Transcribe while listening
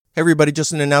Hey everybody,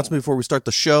 just an announcement before we start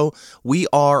the show. We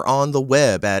are on the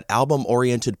web at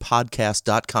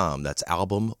albumorientedpodcast.com. That's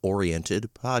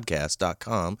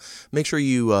albumorientedpodcast.com. Make sure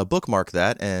you bookmark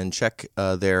that and check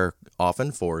there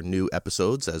often for new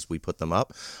episodes as we put them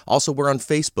up. Also, we're on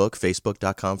Facebook,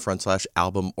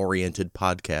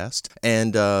 facebook.com/albumorientedpodcast.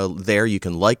 And there you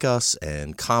can like us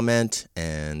and comment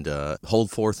and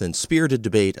hold forth in spirited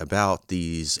debate about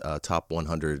these top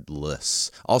 100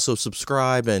 lists. Also,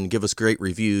 subscribe and give us great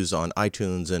reviews on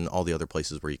iTunes and all the other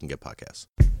places where you can get podcasts.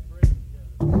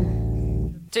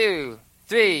 2,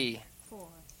 3, 4.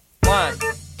 1,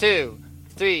 2,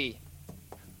 3,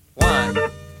 1,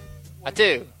 a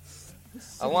 2,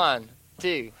 a 1,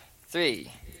 2,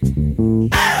 3.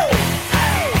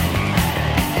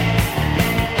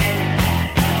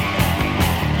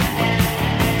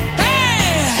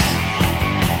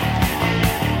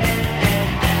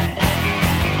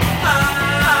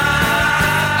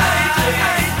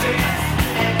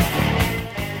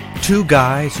 Two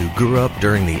guys who grew up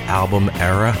during the album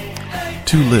era.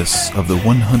 Two lists of the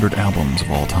 100 albums of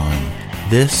all time.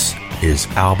 This is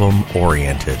Album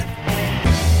Oriented.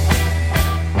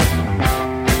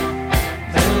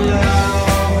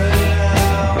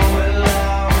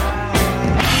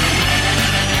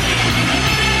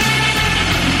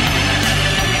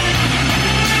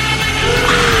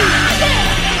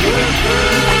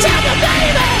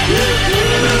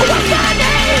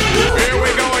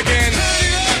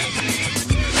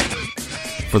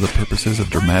 For the purposes of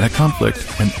dramatic conflict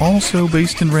and also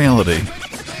based in reality,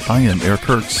 I am Erich,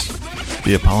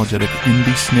 the apologetic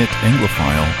indie snit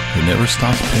Anglophile who never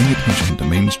stops paying attention to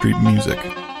mainstream music.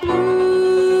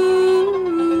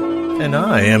 And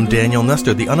I am Daniel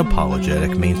Nestor, the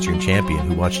unapologetic mainstream champion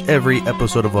who watched every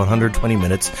episode of 120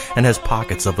 Minutes and has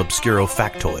pockets of obscuro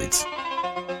factoids.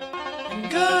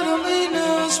 God only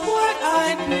knows what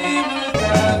I'd be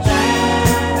without you.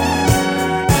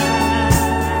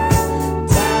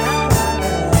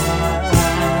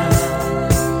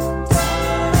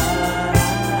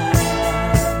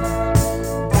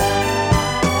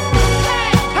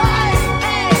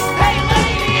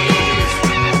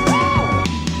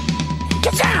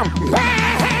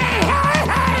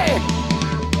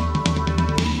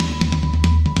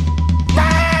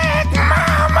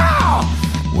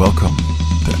 Welcome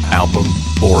to Album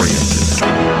Oriented.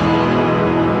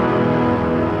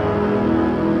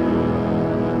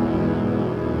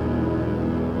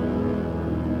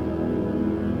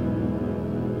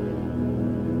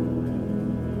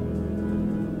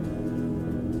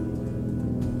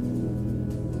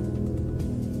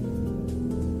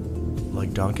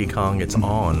 Like Donkey Kong, it's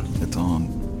on. It's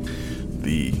on.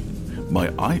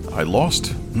 I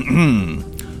lost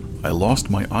I lost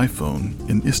my iPhone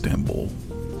in Istanbul.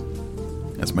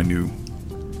 That's my new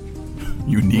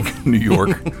unique New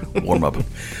York warm-up.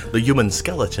 The human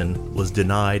skeleton was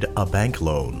denied a bank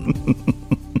loan.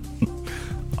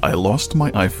 I lost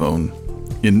my iPhone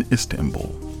in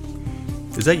Istanbul.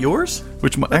 Is that yours?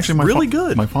 Which really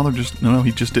good. My father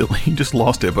he just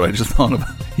lost it, but I just thought of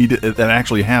that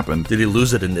actually happened. Did he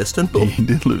lose it in Istanbul? He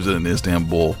did lose it in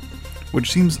Istanbul,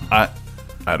 which seems I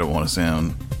don't want to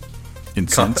sound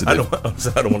insensitive. I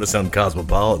don't want to sound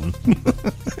cosmopolitan.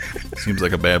 Seems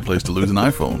like a bad place to lose an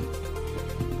iPhone.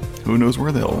 Who knows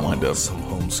where they'll wind up? Some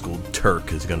homeschooled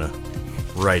Turk is gonna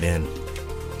write in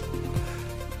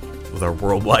with our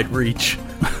worldwide reach.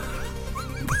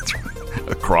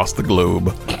 Across the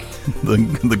globe.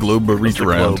 The globe will reach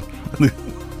around.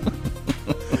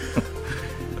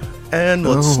 And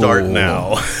let's start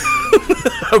now.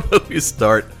 How about we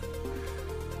start?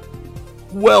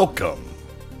 Welcome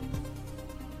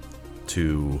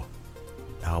to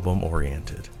Album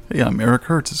Oriented. Hey, I'm Erich.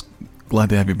 It's glad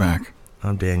to have you back.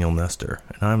 I'm Daniel Nestor,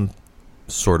 and I'm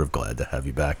sort of glad to have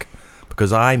you back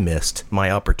because I missed my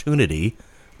opportunity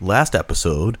last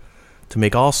episode to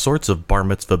make all sorts of bar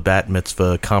mitzvah, bat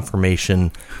mitzvah,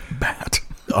 confirmation, bat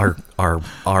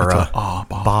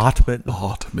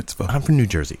mitzvah. I'm from New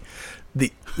Jersey,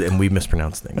 and we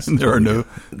mispronounce things. There are no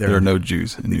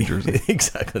Jews in New Jersey.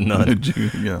 Exactly, none. No Jew,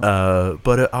 yeah.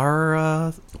 But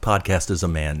our podcast is a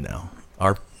man now.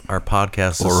 Our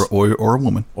podcast is, or a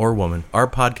woman. Or a woman. Our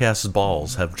podcast's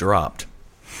balls have dropped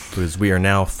because we are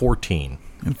now 14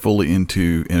 and fully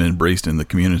into and embraced in the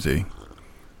community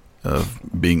of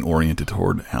being oriented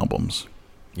toward albums.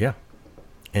 Yeah.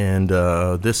 And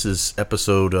this is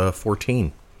episode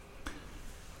 14.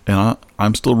 And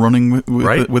I'm still running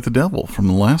with the devil from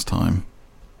the last time.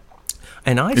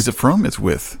 And is it from? It's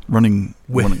with running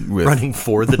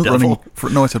for the devil.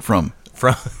 No, I said from.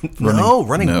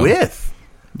 Running with.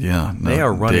 Yeah, no, they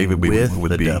are running David with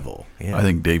would the be, devil. Yeah. I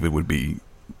think David would be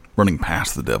running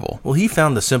past the devil. Well, he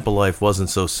found the simple life wasn't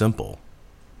so simple.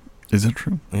 Is that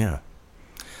true? Yeah.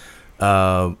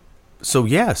 So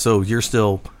you're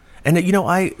still, and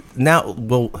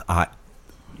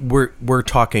we're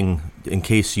talking, in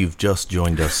case you've just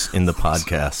joined us in the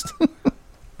podcast.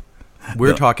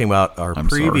 We're talking about our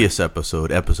previous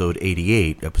episode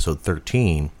 88, episode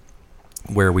 13,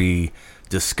 where we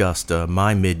discussed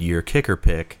my mid-year kicker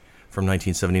pick from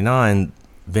 1979,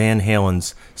 Van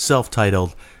Halen's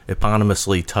self-titled,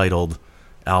 eponymously titled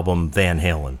album Van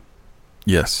Halen.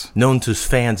 Yes. Known to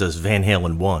fans as Van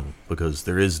Halen 1, because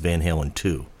there is Van Halen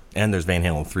 2, and there's Van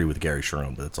Halen 3 with Gary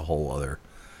Sharon, but it's a whole other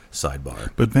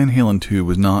sidebar. But Van Halen 2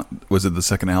 was it the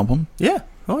second album? Yeah.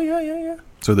 Oh, yeah.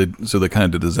 So they kind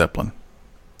of did a Zeppelin.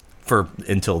 For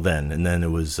until then, and then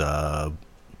it was...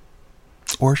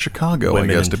 or Chicago, I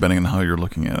guess, depending on how you're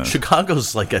looking at it.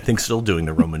 Chicago's, I think, still doing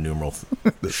the Roman numeral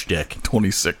shtick.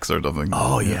 26 or something.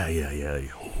 Oh, yeah.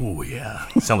 Oh, yeah.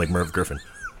 Sound like Merv Griffin.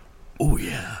 Oh,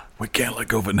 yeah. We can't let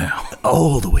go of it now.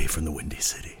 All the way from the Windy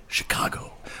City,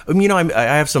 Chicago. I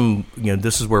have some,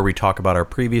 this is where we talk about our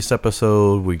previous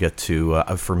episode. We get to,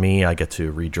 for me, I get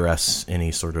to redress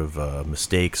any sort of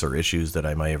mistakes or issues that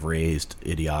I might have raised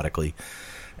idiotically.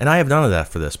 And I have none of that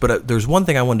for this. But there's one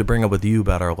thing I wanted to bring up with you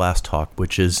about our last talk,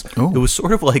 which is It was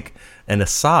sort of like an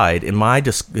aside in my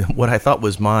what I thought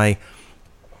was my,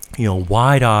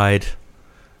 wide-eyed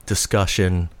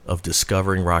discussion of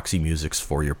discovering Roxy Music's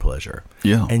For Your Pleasure.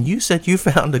 Yeah. And you said you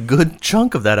found a good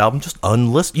chunk of that album just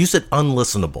you said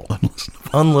unlistenable.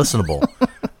 Unlistenable.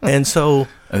 And so...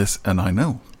 And I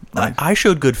know. I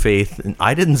showed good faith, and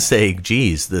I didn't say,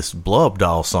 geez, this Blow Up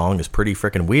Doll song is pretty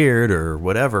freaking weird or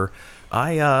whatever.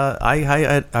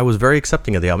 I was very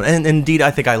accepting of the album, and indeed,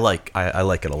 I think I like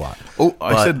it a lot.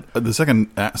 I said the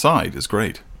second side is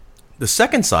great. The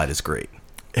second side is great.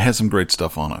 It has some great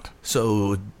stuff on it.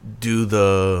 So do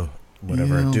the Blow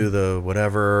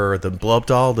Up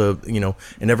Doll,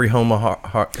 in every home a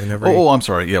heart, in every. Oh, I'm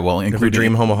sorry. Yeah, well, every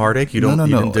dream home a heartache. You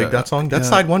didn't dig that song. That's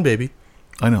side one, baby.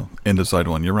 I know. End of side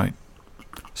one. You're right.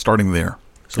 Starting there.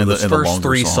 So the first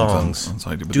three songs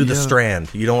do the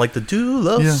Strand. You don't like the Do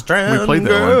the Strand? We played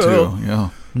that one too. Yeah.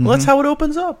 Mm-hmm. Well, that's how it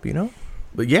opens up,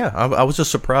 But yeah, I was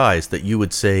just surprised that you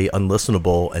would say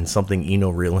unlistenable and something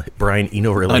Brian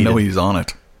Eno related. I know he's on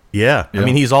it. Yeah. I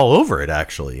mean, he's all over it.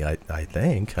 Actually, I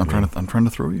think. I'm trying to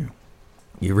throw you.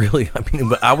 You really?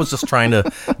 But I was just trying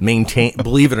to maintain.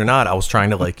 Believe it or not, I was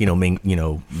trying to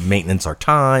maintenance our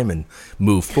time and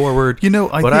move forward.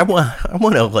 I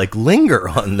want to linger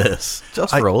on this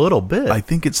just for a little bit. I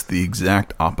think it's the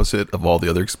exact opposite of all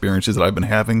the other experiences that I've been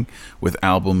having with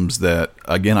albums that,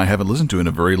 again, I haven't listened to in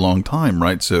a very long time.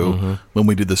 Right, so when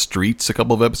we did the Streets a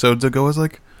couple of episodes ago, I was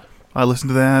like, I listened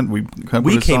to that.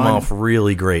 We came off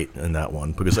really great in that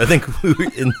one because I think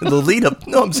in the lead up.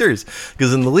 No, I'm serious.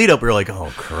 Because in the lead up, we were like, "Oh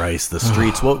Christ, the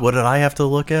Streets." What did I have to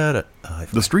look at?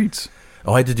 The Streets.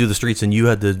 Oh, I had to do the Streets, and you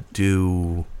had to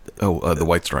do. The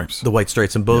White Stripes. The White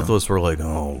Stripes, and both of us were like, we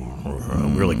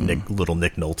were like little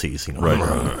Nick Nolte's, right?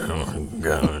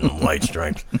 White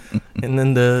Stripes, and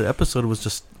then the episode was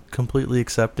just completely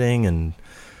accepting and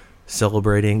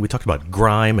celebrating. We talked about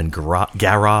grime and garage,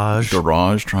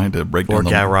 trying to break down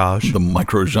the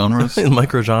micro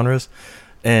genres,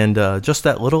 and just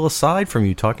that little aside from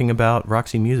you talking about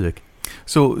Roxy Music.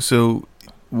 So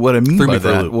what I mean by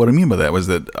that was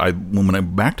that when I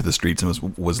went back to the Streets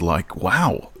and was like,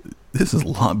 wow, this is a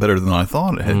lot better than I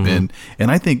thought it had been.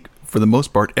 And I think for the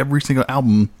most part, every single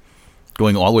album,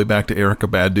 going all the way back to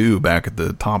Erykah Badu, back at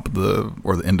the top of the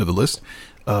end of the list,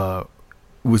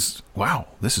 was, wow,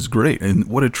 this is great. And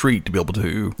what a treat to be able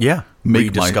to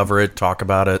rediscover it, talk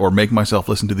about it. Or make myself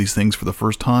listen to these things for the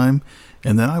first time.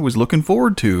 And then I was looking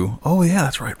forward to, oh yeah,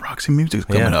 that's right, Roxy Music's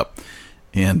coming up.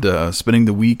 And spending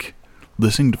the week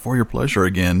listening to For Your Pleasure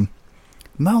again,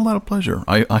 not a lot of pleasure.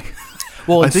 I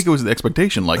think it was the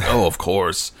expectation, like, oh, of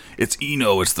course, it's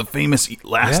Eno, it's the famous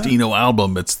last Eno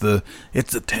album, it's the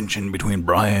tension between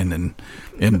Brian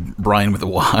and Brian with a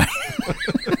Y.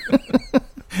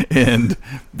 And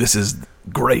this is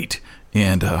great.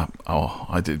 And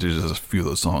there's just a few of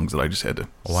those songs that I just had to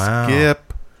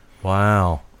skip.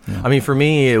 Wow. Yeah. I mean, for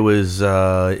me, it was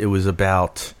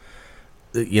about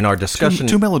our discussion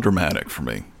too melodramatic for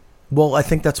me. Well, I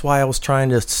think that's why I was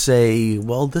trying to say,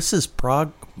 well, this is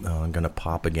prog. Oh, I'm going to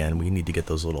pop again. We need to get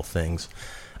those little things.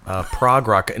 Prog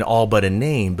rock and all but a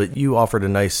name, but you offered a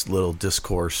nice little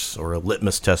discourse or a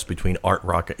litmus test between art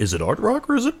rock. Is it art rock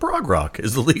or is it prog rock?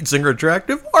 Is the lead singer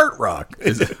attractive? Art rock.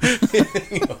 Is it?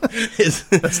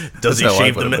 Does he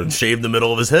shave the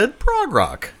middle of his head? Prog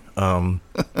rock.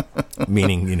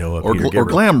 Meaning, or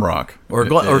glam rock, or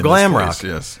glam rock.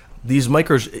 Yes. these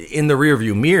micros in the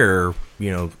rearview mirror,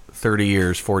 30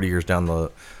 years, 40 years down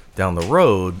the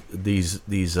road, these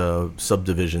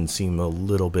subdivisions seem a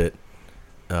little bit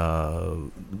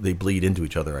they bleed into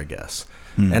each other, I guess.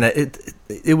 And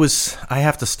it was, I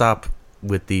have to stop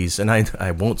with these, and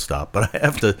I won't stop, but I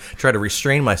have to try to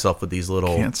restrain myself with these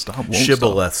little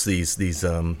shibboleths, these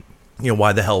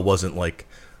why the hell wasn't like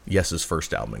Yes's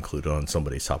first album included on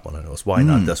somebody's top 100 list? Why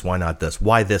not this? Why not this?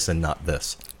 Why this and not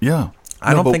this? Yeah.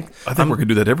 I think we're going to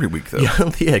do that every week, though.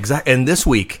 Yeah, exactly. And this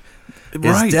week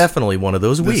is definitely one of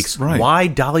those weeks. Right. Why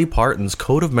Dolly Parton's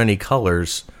Coat of Many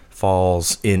Colors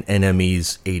falls in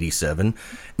NME's 87.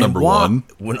 Number one.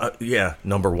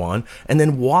 Number one. And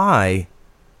then why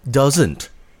doesn't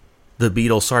the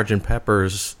Beatles Sgt.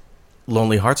 Pepper's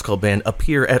Lonely Hearts Club Band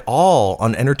appear at all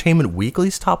on Entertainment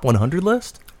Weekly's top 100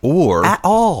 list? Or at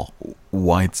all.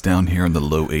 Why it's down here in the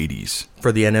low 80s.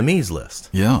 For the NME's list.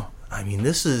 Yeah. I mean,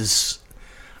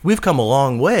 we've come a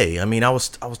long way. I mean, I was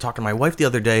talking to my wife the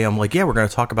other day. I'm like, yeah, we're going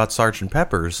to talk about Sgt.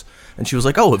 Pepper's. And she was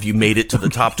like, oh, have you made it to the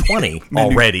top 20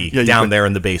 already down there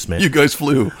in the basement? You guys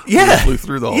flew. Yeah. You guys flew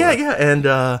through all that.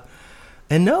 Yeah.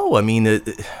 And no, I mean,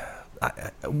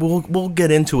 we'll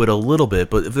get into it a little bit.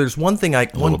 But if there's one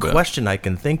question I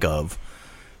can think of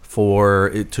for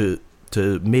it to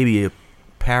maybe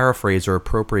paraphrase or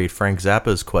appropriate Frank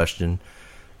Zappa's question,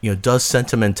 does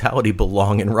sentimentality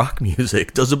belong in rock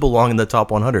music? Does it belong in the top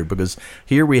 100? Because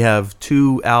here we have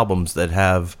two albums that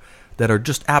are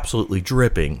just absolutely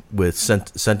dripping with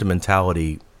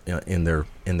sentimentality in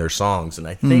their songs. And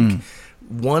I think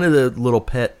one of the little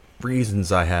pet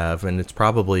reasons I have, and it's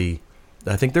probably,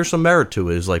 I think there's some merit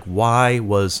to it, is like, why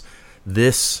was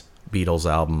this Beatles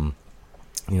album,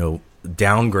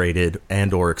 downgraded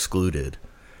and or excluded?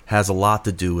 Has a lot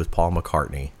to do with Paul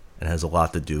McCartney. It has a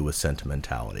lot to do with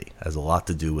sentimentality. It has a lot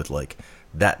to do with like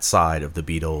that side of the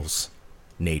Beatles'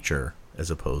 nature, as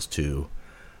opposed to,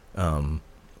 the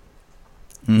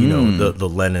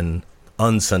Lennon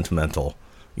unsentimental,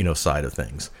 side of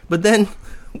things. But then,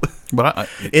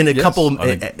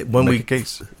 when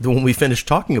we finish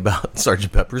talking about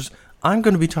Sgt. Pepper's, I'm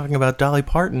going to be talking about Dolly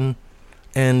Parton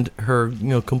and her,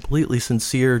 completely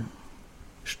sincere,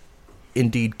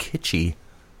 indeed kitschy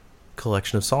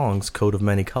collection of songs, Coat of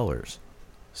Many Colors.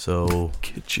 So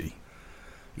kitschy.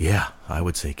 Yeah, I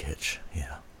would say kitsch.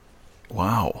 Yeah.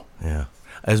 Wow. Yeah.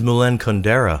 As Mulen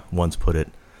Kundera once put it,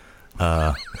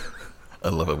 I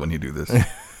love it when you do this.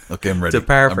 Okay, I'm ready. To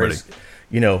paraphrase,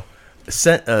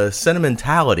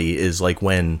 sentimentality is like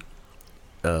when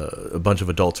a bunch of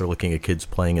adults are looking at kids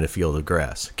playing in a field of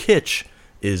grass. Kitsch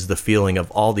is the feeling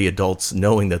of all the adults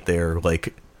knowing that they're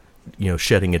like,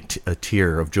 shedding a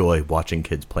tear of joy watching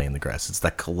kids play in the grass. It's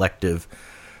that collective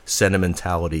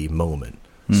sentimentality moment.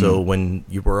 So when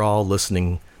you were all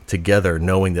listening together,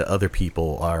 knowing that other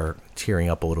people are tearing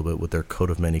up a little bit with their Coat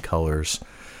of Many Colors,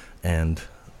 and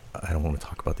I don't want to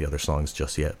talk about the other songs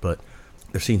just yet, but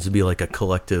there seems to be like a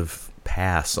collective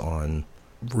pass on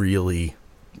really,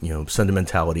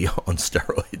 sentimentality on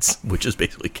steroids, which is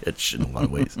basically kitsch in a lot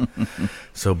of ways.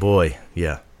 So boy,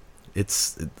 yeah.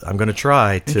 I'm going to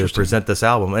try to present this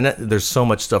album, and there's so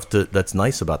much stuff that's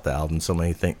nice about the album. So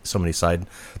many side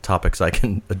topics I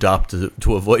can adopt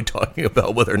to avoid talking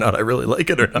about whether or not I really like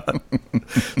it or not.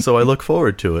 So I look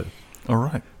forward to it. All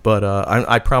right, but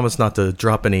I promise not to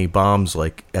drop any bombs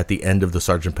like at the end of the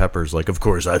Sgt. Pepper's. Like, of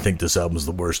course, I think this album's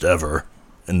the worst ever,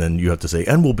 and then you have to say,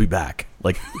 "And we'll be back,"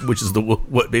 like, which is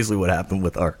basically what happened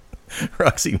with our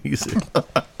Roxy music.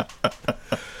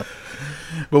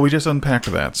 Well, we just unpacked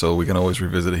that, so we can always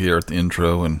revisit it here at the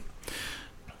intro.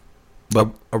 But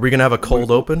are we going to have a cold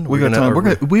open? We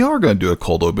are going to do a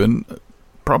cold open.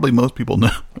 Probably most people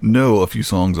know a few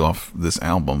songs off this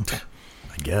album,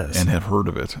 I guess, and have heard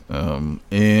of it.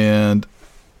 And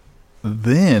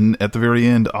then at the very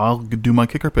end, I'll do my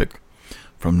kicker pick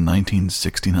from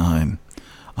 1969.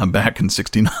 I'm back in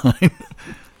 '69.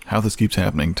 How this keeps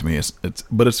happening to me, it's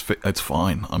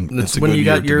fine. It's when you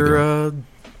got your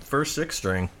first 6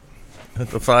 string at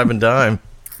the 5 and dime.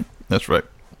 That's right.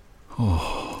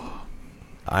 Oh,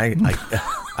 I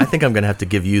think I'm going to have to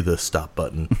give you the stop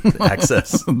button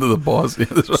access. The pause.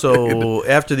 Yeah, so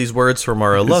after these words from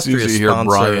our illustrious sponsor,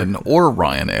 Brian or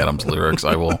Ryan Adams lyrics,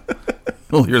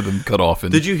 we'll hear them cut off.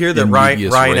 Did you hear that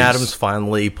Ryan Adams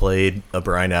finally played a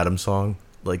Bryan Adams song?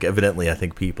 Like, evidently, I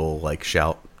think people like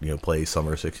shout, play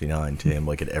Summer '69 to him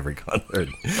like at every concert.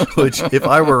 Which, if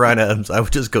I were Ryan Adams, I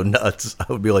would just go nuts. I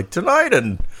would be like, tonight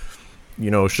in,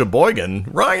 Sheboygan,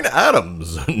 Ryan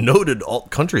Adams, noted alt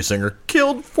country singer,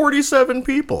 killed 47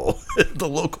 people at the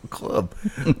local club.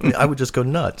 I would just go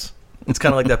nuts. It's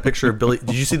kind of like that picture of Billy.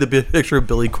 Did you see the picture of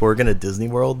Billy Corgan at Disney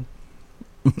World?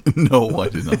 No, I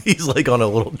did not. He's like on a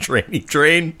little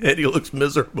train, and he looks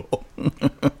miserable.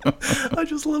 I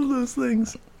just love those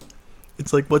things.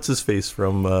 It's like, what's his face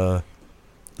from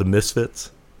the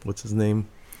Misfits? What's his name?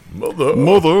 Mother,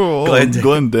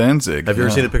 Glenn Danzig. Have you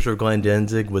ever seen a picture of Glenn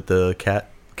Danzig with the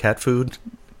cat food?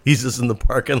 He's just in the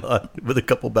parking lot with a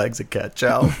couple bags of cat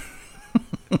chow.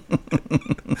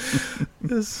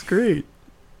 This is great.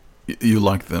 You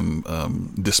like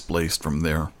them displaced from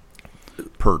their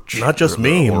perch. Not just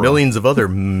me, millions of other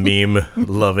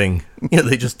meme-loving.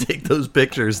 They just take those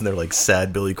pictures and they're like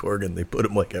sad Billy Corgan. They put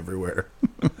them like everywhere.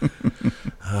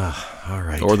 All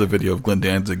right. Or the video of Glenn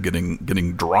Danzig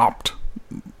getting dropped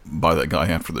by that guy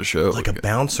after the show. Like a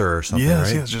bouncer or something, yes,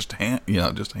 right? Yes, just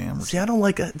hammered. See, I don't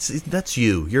like that. See, that's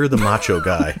you. You're the macho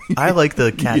guy. I like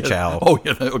the cat chow. Oh,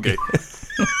 yeah, okay.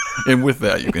 And with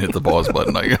that, you can hit the pause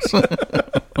button, I guess.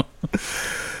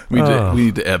 We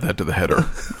need to add that to the header.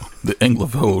 The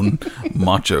Anglophone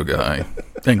macho guy.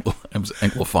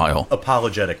 Anglophile.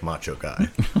 Apologetic macho guy.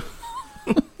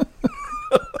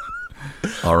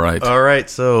 All right. All right,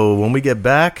 so when we get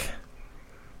back,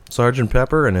 Sgt.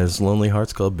 Pepper and his Lonely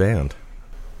Hearts Club Band.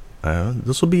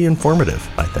 This will be informative,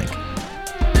 I think.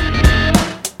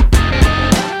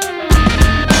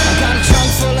 I got a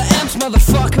trunk full of amps,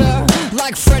 motherfucker,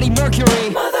 like Freddie Mercury.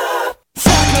 Motherfucker.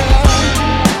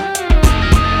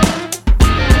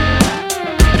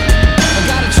 I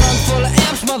got a trunk full of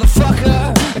amps, motherfucker.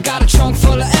 I got a trunk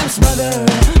full of amps, motherfucker.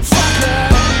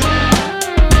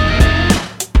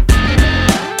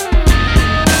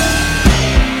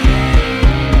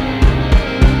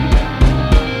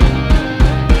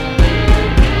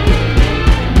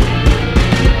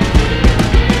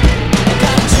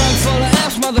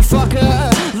 Motherfucker,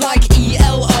 like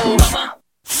ELO.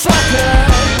 Fucker.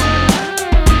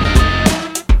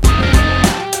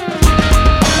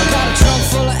 I got a trunk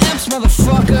full of amps,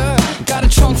 motherfucker. Got a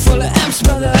trunk full of amps,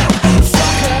 motherfucker.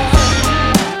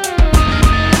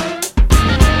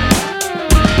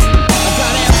 I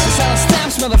got amps to sell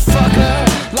stamps, motherfucker,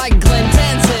 like Glenn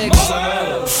Danzig.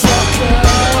 Fucker.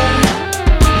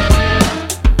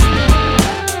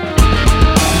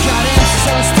 Got amps to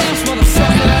sell stamps,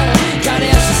 motherfucker. Got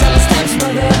amps to sell stamps,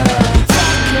 motherfucker.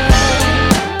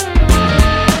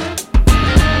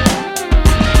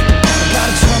 I got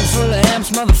a trunk full of amps,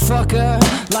 motherfucker,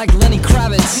 like Lenny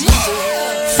Kravitz.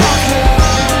 Fucker.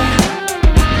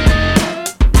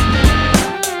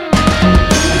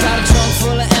 I got a trunk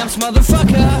full of amps,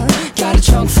 motherfucker. Got a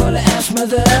trunk full of amps,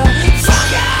 motherfucker.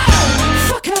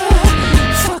 Fucker.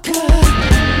 Fucker.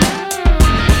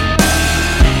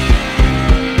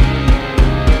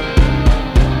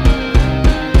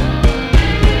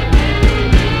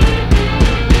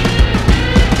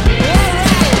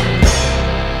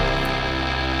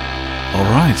 All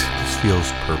right. This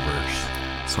feels perverse.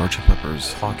 Sgt.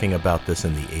 Pepper's Talking about this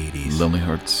in the 80s. Lonely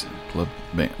Hearts Club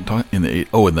Band. In the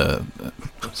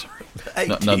I'm sorry.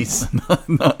 80s.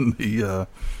 Not in the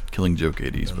Killing Joke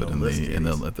 80s, but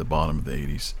at the bottom of the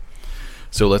 80s.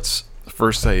 So let's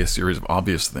first say a series of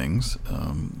obvious things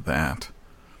that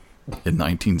in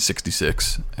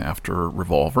 1966, after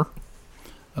Revolver,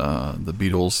 the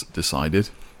Beatles decided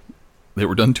they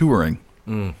were done touring,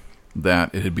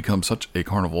 that it had become such a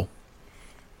carnival.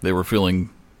 They were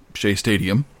filling Shea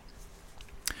Stadium,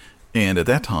 and at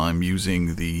that time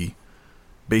using the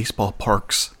baseball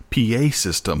park's PA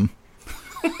system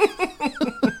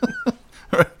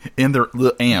and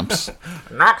the amps.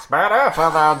 Knocks better for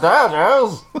the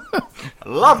Dodgers.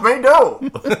 Love me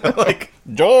do. Like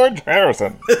George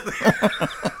Harrison.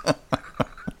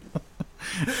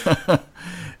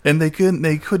 And they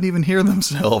couldn't even hear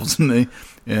themselves, and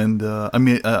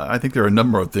I think there are a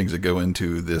number of things that go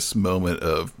into this moment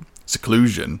of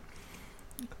seclusion,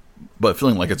 but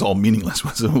feeling like it's all meaningless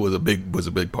was a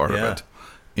big part of it.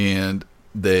 And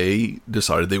they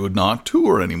decided they would not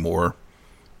tour anymore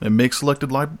and make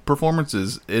selected live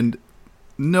performances, and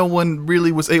no one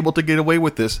really was able to get away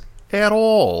with this at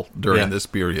all during this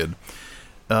period.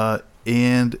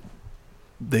 And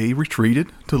they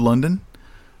retreated to London,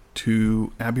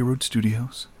 to Abbey Road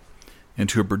Studios, and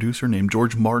to a producer named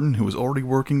George Martin, who was already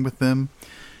working with them.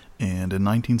 And in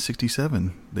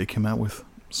 1967, they came out with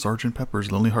Sgt. Pepper's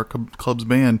Lonely Hearts Club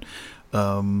Band,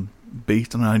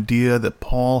 based on an idea that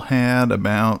Paul had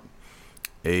about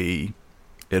a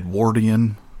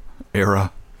Edwardian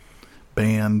era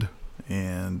band,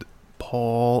 and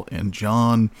Paul and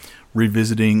John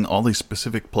revisiting all these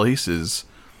specific places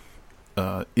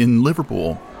in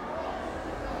Liverpool.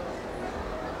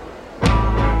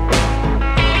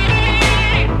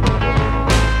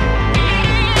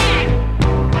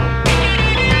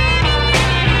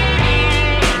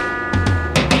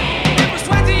 It was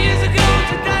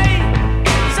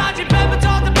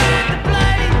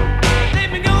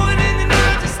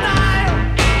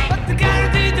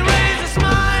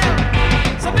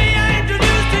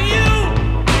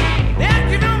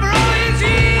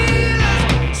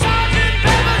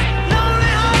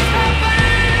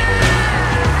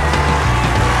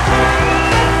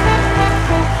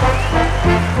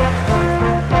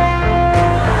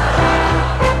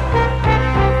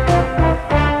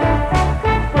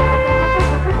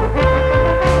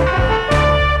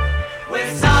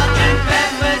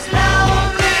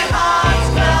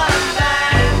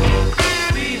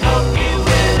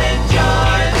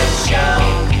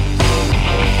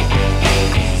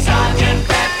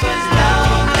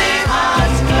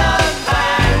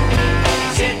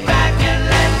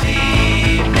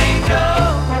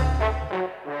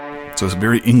So it's a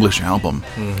very English album.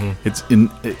 It's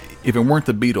if it weren't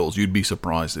the Beatles, you'd be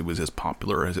surprised it was as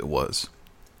popular as it was.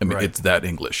 I mean, it's that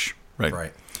English, right?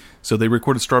 Right. So they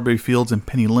recorded Strawberry Fields and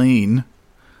Penny Lane,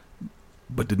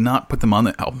 but did not put them on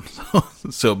the album.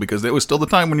 So because it was still the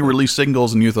time when you released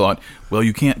singles and you thought, well,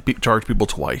 you can't charge people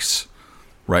twice,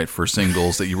 right, for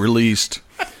singles that you released.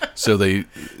 So they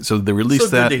released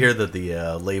that. So good to hear that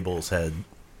the labels had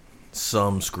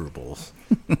some scruples.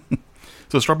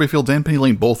 So Strawberry Fields and Penny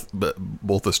Lane, both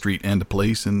a street and a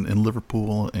place in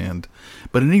Liverpool,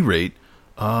 but at any rate,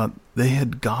 they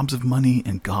had gobs of money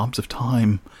and gobs of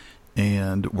time,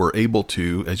 and were able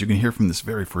to, as you can hear from this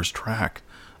very first track,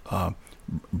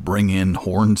 bring in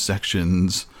horn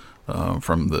sections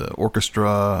from the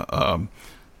orchestra,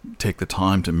 take the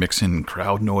time to mix in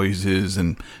crowd noises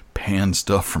and pan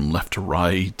stuff from left to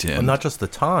right, and well, not just the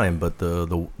time, but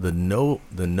the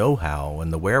know-how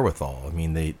and the wherewithal. I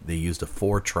mean, they used a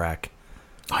 4-track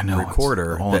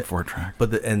recorder, all in 4-track.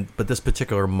 But this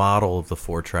particular model of the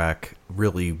 4-track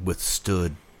really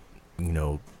withstood,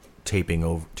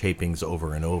 tapings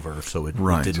over and over, so it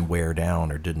didn't wear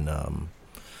down or didn't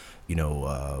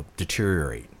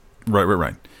deteriorate.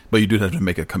 Right. But you did have to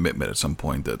make a commitment at some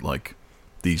point that, like,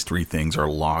 these 3 things are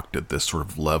locked at this sort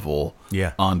of level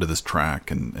onto this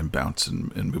track and bounce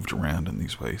and moved around in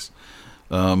these ways.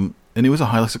 And it was a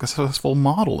highly successful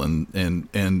model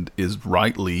and is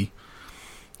rightly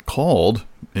called,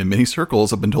 in many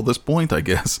circles up until this point, I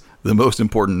guess, the most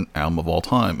important album of all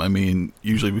time. I mean,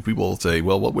 usually people say,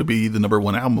 well, what would be the number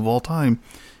 1 album of all time?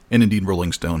 And indeed,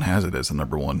 Rolling Stone has it as the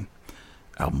number 1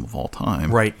 album of all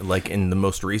time. Right, like in the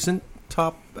most recent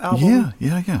top album?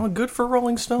 Yeah. Well, good for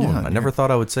Rolling Stone. Yeah, I never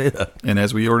thought I would say that. And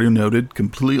as we already noted,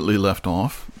 completely left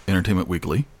off Entertainment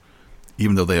Weekly,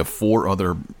 even though they have 4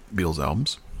 other Beatles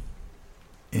albums.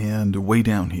 And way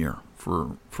down here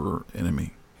for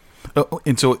Enemy. Oh,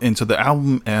 and so the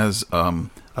album as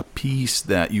a piece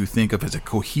that you think of as a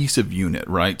cohesive unit,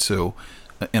 right? So,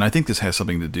 and I think this has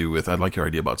something to do with, I like your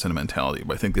idea about sentimentality,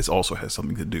 but I think this also has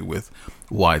something to do with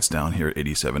why it's down here at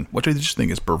 87, which I just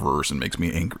think is perverse and makes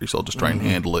me angry. So I'll just try and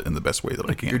handle it in the best way that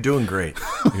I can. You're doing great.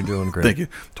 You're doing great. Thank you.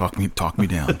 Talk me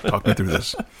down. Talk me through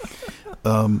this.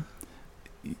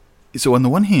 So on the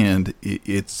one hand,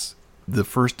 it's the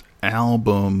first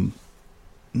album.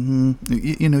 You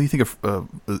think of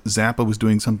Zappa was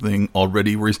doing something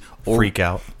already where he's Freak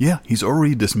Out. Yeah, he's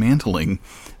already dismantling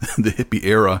the hippie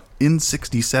era in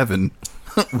 '67,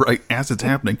 right as it's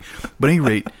happening. But at any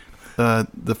rate,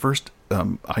 the first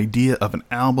idea of an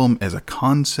album as a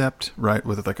concept, right,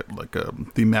 with like a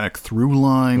thematic through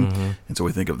line, and so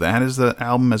we think of that as the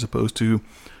album as opposed to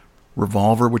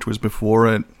Revolver, which was before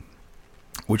it,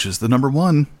 which is the number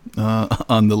 1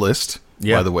 on the list.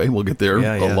 Yeah. By the way, we'll get there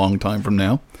a long time from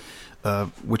now,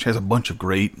 which has a bunch of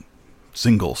great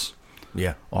singles.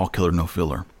 Yeah, all killer, no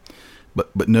filler,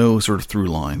 but no sort of through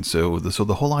line. So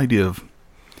the whole idea of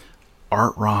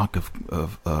art rock,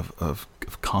 of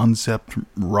concept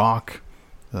rock,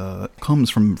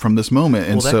 comes from this moment,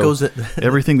 and well, that goes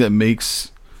everything that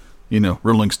makes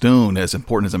Rolling Stone as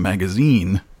important as a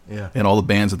magazine, and all the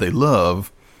bands that they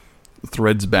love,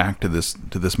 threads back to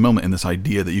this moment and this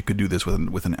idea that you could do this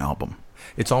with an album.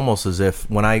 It's almost as if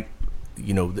when I,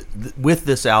 with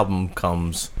this album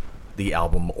comes the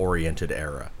album-oriented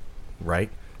era, right?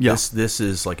 Yeah. This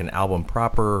is like an album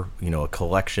proper, a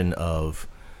collection of,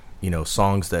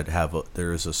 songs that have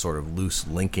there's a sort of loose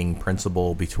linking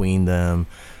principle between them.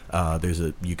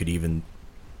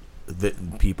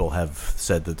 People have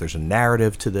said that there's a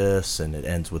narrative to this, and it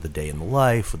ends with a day in the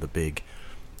life with a big,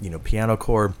 piano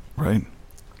chord. Right.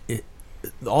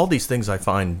 All these things I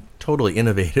find totally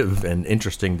innovative and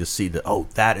interesting to see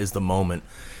that is the moment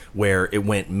where it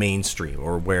went mainstream,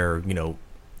 or where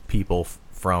people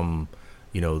from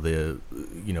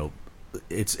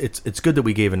it's good that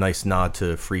we gave a nice nod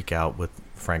to Freak Out with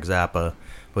Frank Zappa,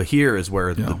 but here is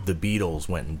where the Beatles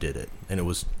went and did it, and it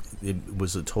was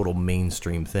a total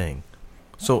mainstream thing.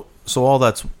 So all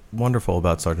that's wonderful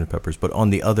about Sgt. Pepper's, but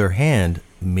on the other hand,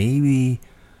 maybe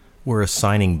we're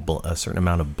assigning a certain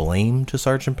amount of blame to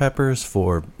Sgt. Pepper's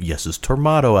for Yes's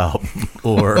Tormato album,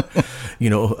 or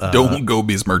don't go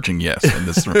besmirching Yes in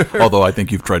this. Although I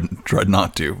think you've tried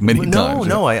not to many times.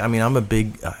 No. I mean, I'm a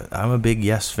big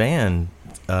Yes fan.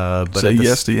 But say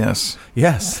yes to Yes.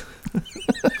 Yes.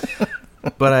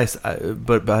 but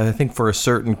I think for a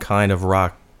certain kind of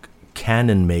rock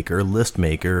canon maker, list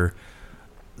maker,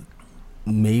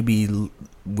 maybe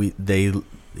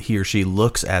he or she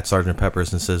looks at Sgt.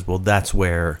 Pepper's and says, well, that's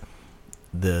where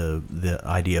the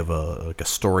idea of a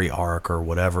story arc or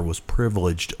whatever was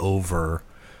privileged over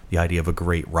the idea of a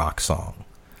great rock song.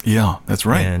 Yeah, that's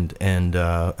right. And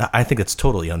I think it's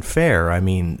totally unfair. I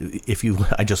mean,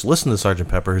 I just listen to Sgt.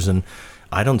 Pepper's and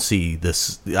I don't see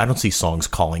songs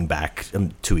calling back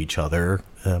to each other.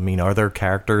 I mean, are there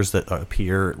characters that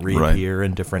reappear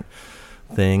in different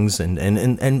things? And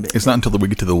it's not until we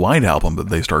get to the White Album that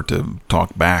they start to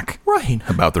talk back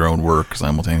about their own work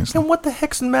simultaneously. And what the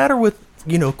heck's the matter with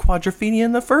Quadrophenia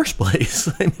in the first place?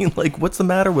 I mean, like, what's the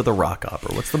matter with a rock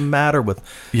opera? What's the matter with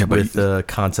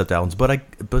concept albums? But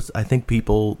I think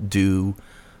people do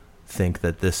think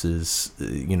that this is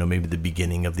maybe the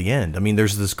beginning of the end. I mean,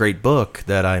 there's this great book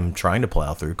that I'm trying to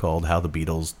plow through called How the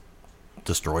Beatles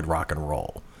Destroyed Rock and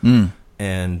Roll,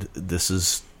 and this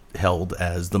is held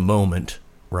as the moment,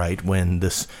 right, when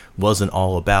this wasn't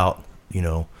all about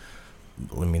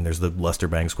I mean, there's the Lester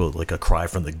Bangs quote, like a cry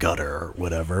from the gutter or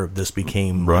whatever. This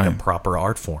became like a proper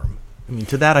art form. I mean,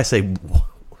 to that I say,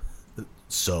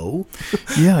 so?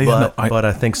 Yeah, but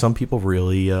I think some people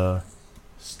really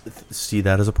see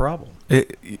that as a problem.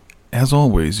 As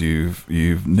always, you've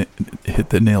hit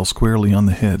the nail squarely on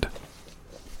the head.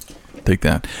 Take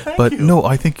that. Thank you. No,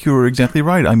 I think you're exactly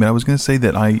right. I mean, I was going to say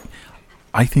that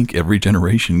I think every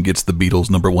generation gets the Beatles'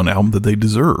 #1 album that they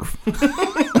deserve.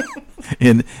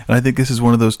 And I think this is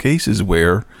one of those cases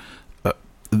where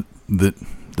the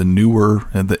newer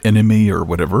the enemy or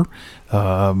whatever,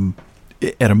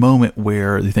 at a moment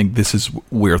where they think this is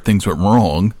where things went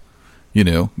wrong,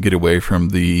 get away from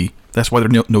that's why there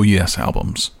are no Yes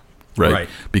albums, right?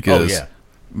 Because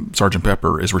Sgt.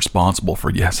 Pepper is responsible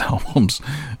for Yes albums,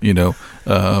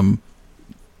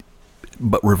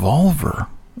 but Revolver,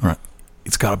 right?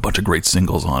 It's got a bunch of great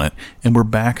singles on it, and we're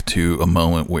back to a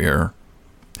moment where,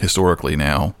 historically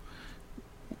now,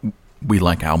 we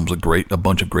like albums with a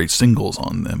bunch of great singles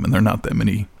on them, and there are not that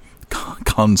many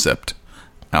concept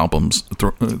albums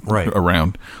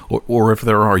around, or if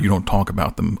there are, you don't talk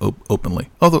about them openly.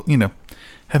 Although,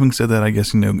 having said that, I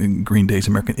guess Green Day's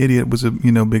American Idiot was a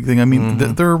big thing. I mean,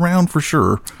 they're around for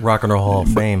sure. Rock and Roll Hall of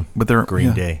Fame, but they're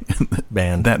Green Day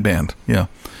band. That band, yeah.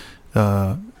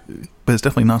 But it's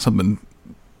definitely not something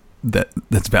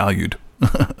that's valued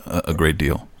a great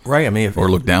deal. Right, I mean,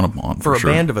 or looked down upon for a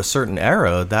band of a certain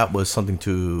era. That was something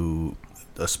to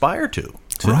aspire to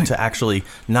actually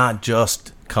not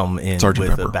just come in Sgt. with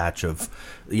Pepper. a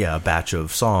batch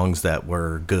of songs that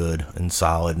were good and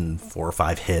solid and 4 or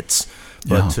 5 hits,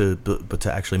 but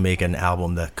to actually make an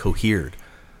album that cohered.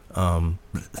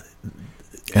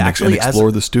 And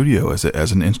explore the studio as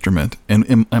an instrument.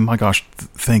 And my gosh,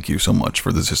 thank you so much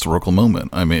for this historical moment.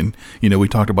 I mean, we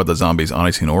talked about the Zombies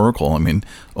Odyssey and Oracle. I mean,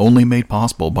 only made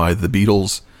possible by the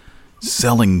Beatles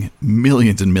selling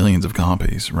millions and millions of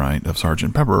copies, right, of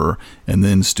Sgt. Pepper, and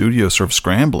then studio sort of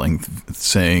scrambling,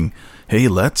 saying, hey,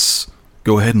 let's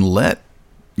go ahead and let,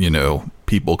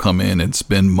 people come in and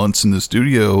spend months in the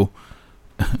studio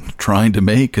trying to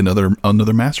make another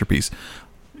masterpiece.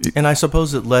 And I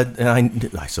suppose it led,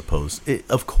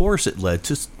 of course it led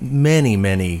to many,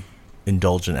 many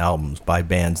indulgent albums by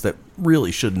bands that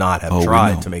really should not have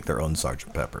tried to make their own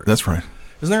Sgt. Pepper. That's right.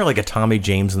 Isn't there like a Tommy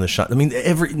James and the Shine? I mean,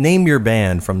 name your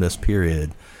band from this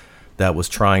period that was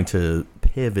trying to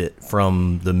pivot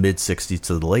from the mid-'60s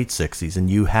to the late 60s, and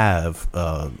you have,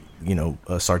 a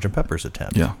Sgt. Pepper's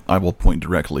attempt. Yeah, I will point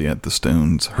directly at the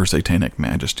Stones' Her Satanic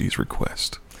Majesty's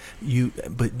Request.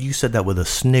 But you said that with a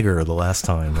snigger the last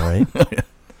time, right?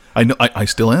 I know. I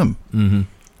still am. Mm-hmm.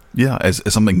 Yeah, as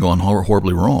something gone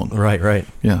horribly wrong. Right.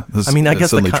 Yeah. I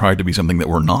guess suddenly tried to be something that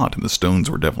we're not, and the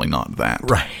Stones were definitely not that.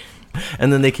 Right.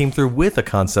 And then they came through with a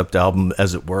concept album,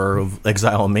 as it were, of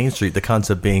Exile on Main Street. The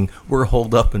concept being, we're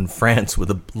holed up in France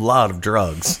with a lot of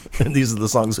drugs, and these are the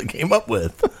songs we came up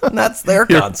with. And that's their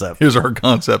concept. Here's our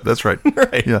concept. That's right.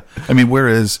 Right. Yeah. I mean,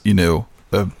 whereas the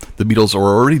Beatles are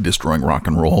already destroying rock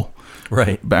and roll.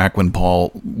 Right. Back when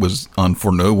Paul was on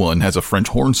For No One has a French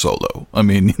horn solo. I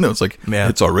mean, it's like,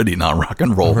 it's already not rock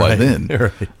and roll by then.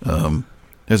 Right.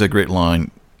 There's a great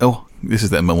line. Oh, this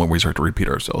is that moment where we start to repeat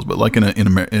ourselves. But like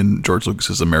in George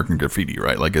Lucas's American Graffiti,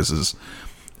 right? Like this is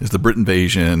the Brit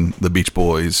Invasion, the Beach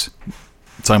Boys,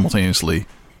 simultaneously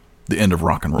the end of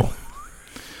rock and roll.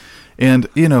 And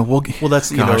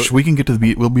we can get to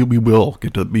we will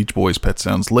get to the Beach Boys' Pet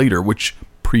Sounds later, which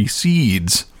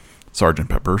precedes Sgt.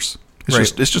 Pepper's.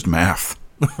 It's just math.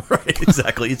 Right,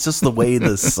 exactly. It's just the way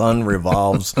the sun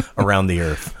revolves around the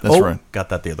earth. That's right. Got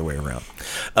that the other way around.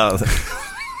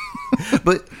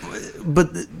 But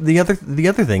the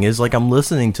other thing is, like, I'm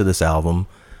listening to this album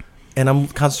and I'm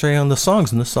concentrating on the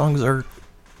songs, and the songs are,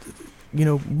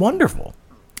 wonderful.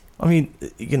 I mean,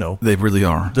 they really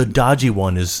are. The dodgy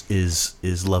one is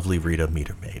Lovely Rita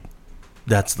Meter Maid.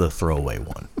 That's the throwaway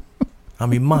one. I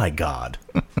mean, my God,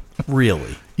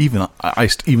 really? Even I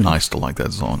still like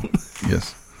that song.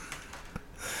 Yes.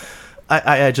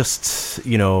 I just,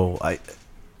 you know,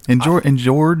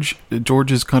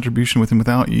 George's contribution with and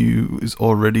without you is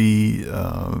already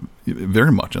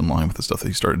very much in line with the stuff that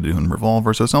he started doing in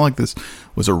Revolver. So it's not like this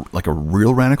was a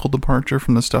real radical departure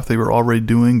from the stuff they were already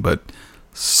doing, but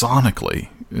sonically,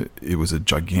 it was a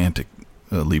gigantic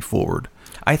leap forward.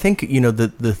 I think, you know,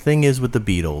 the thing is with the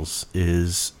Beatles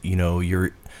is, you know,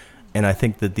 and I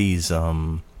think that these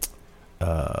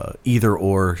either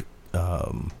or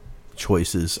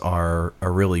choices are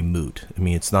really moot. I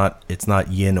mean, it's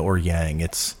not yin or yang.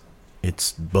 It's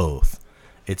both.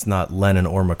 It's not Lennon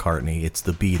or McCartney. It's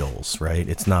the Beatles, right?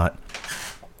 It's not.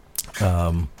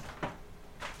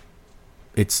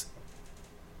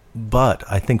 But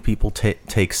I think people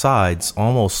take sides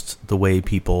almost the way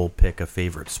people pick a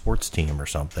favorite sports team or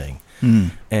something.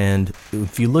 And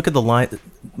if you look at the line,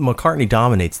 McCartney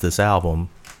dominates this album.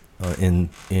 In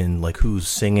like who's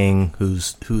singing,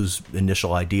 whose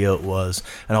initial idea it was,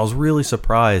 and I was really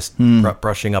surprised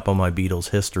brushing up on my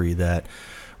Beatles history that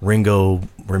Ringo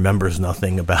remembers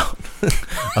nothing about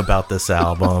this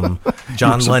album.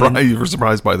 Lennon, you were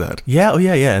surprised by that? Yeah,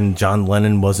 and John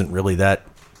Lennon wasn't really that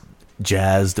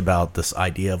jazzed about this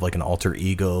idea of like an alter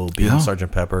ego being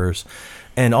Sgt. Pepper's,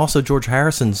 and also George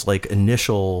Harrison's like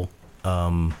initial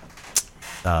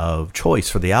choice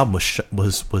for the album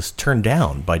was turned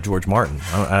down by George Martin.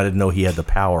 I didn't know he had the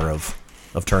power of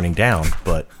turning down,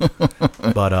 but it's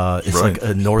right. Like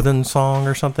a northern song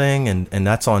or something, and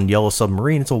that's on Yellow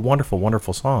Submarine. It's a wonderful,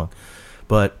 wonderful song.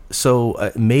 But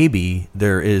so maybe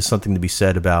there is something to be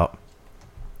said about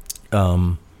you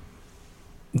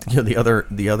know,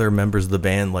 the other members of the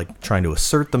band like trying to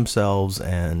assert themselves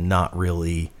and not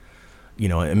really. You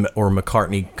know, or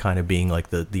McCartney kind of being like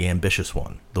the ambitious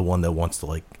one, the one that wants to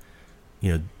like,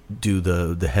 you know, do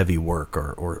the heavy work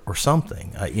or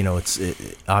something. You know,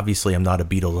 obviously I'm not a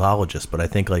Beatlesologist, but I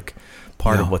think like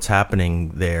part of what's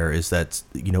happening there is that,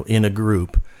 you know, in a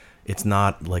group, it's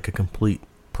not like a complete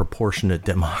proportionate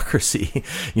democracy.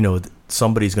 You know,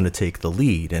 somebody's going to take the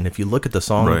lead, and if you look at the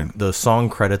song, the song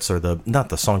credits are not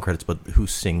the song credits, but who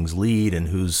sings lead and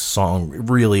whose song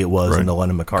really it was in the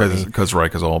Lennon McCartney.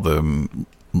 Because all the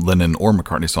Lennon or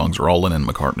McCartney songs are all Lennon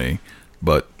McCartney,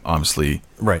 but obviously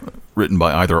written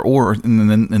by either or.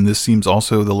 And this seems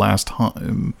also the last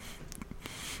time,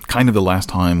 kind of the last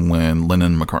time when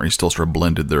Lennon and McCartney still sort of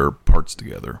blended their parts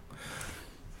together.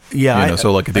 Yeah, you know,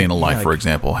 so like A Day in a Life, for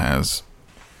example,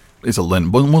 it's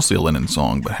mostly a Lennon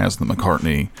song, but has the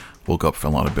McCartney woke up,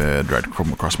 fell out of bed, dragged a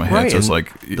comb across my head. So it's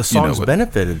like the songs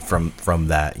benefited from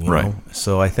that, you know.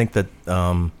 So I think that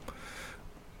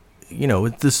you know,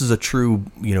 this is a true,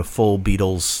 you know, full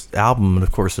Beatles album, and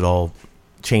of course it all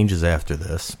changes after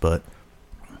this. But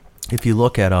if you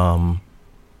look at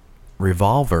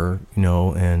Revolver, you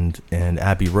know, and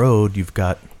Abbey Road, you've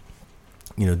got,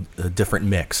 you know, a different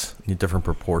mix, a different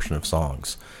proportion of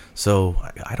songs. So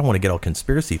I don't want to get all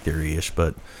conspiracy theory-ish,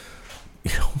 but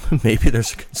you know, maybe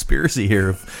there's a conspiracy here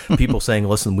of people saying,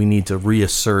 "Listen, we need to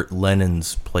reassert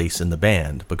Lennon's place in the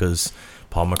band because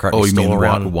Paul McCartney's still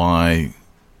around." Why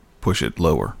push it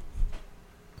lower?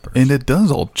 And it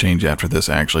does all change after this,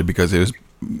 actually, because it was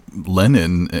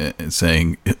Lennon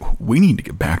saying, "We need to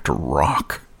get back to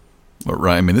rock."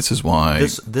 Right, I mean, this is why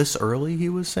this early he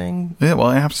was saying. Yeah,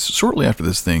 well, shortly after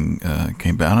this thing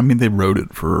came out, I mean, they wrote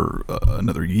it for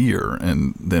another year,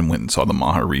 and then went and saw the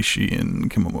Maharishi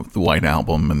and came up with the White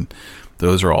Album, and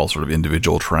those are all sort of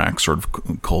individual tracks, sort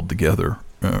of culled together,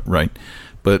 right?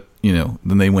 But you know,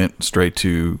 then they went straight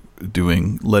to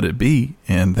doing Let It Be,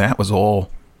 and that was all.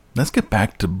 Let's get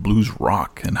back to blues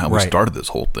rock and how we started this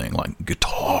whole thing, like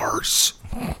guitars,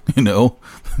 you know,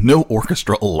 no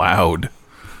orchestra allowed.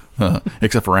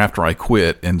 Except for After I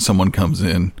Quit, and someone comes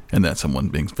in, and that someone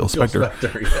being Phil Spector,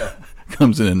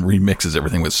 comes in and remixes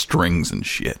everything with strings and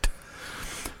shit.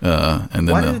 And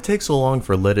then why did it take so long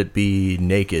for Let It Be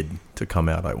Naked to come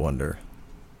out, I wonder?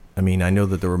 I mean, I know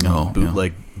that there were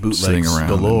bootlegs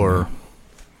galore.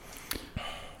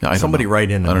 Somebody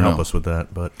write in and help us with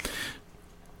that, but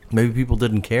maybe people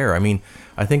didn't care. I mean,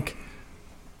 I think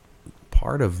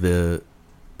part of the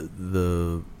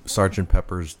Sgt.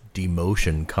 Pepper's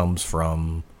demotion comes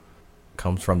from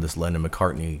this Lennon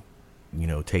McCartney, you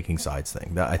know, taking sides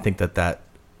thing. I think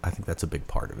that's a big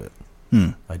part of it.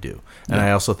 I do, and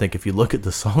I also think if you look at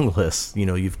the song list, you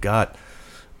know, you've got,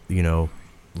 you know,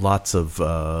 lots of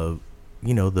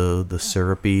you know, the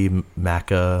syrupy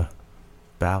Macca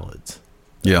ballads.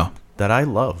 Yeah, that I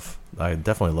love. I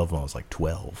definitely loved when I was like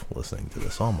 12 listening to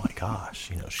this. Oh my gosh,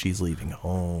 you know, She's Leaving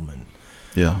Home and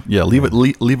Yeah. Leave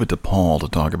it to Paul to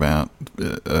talk about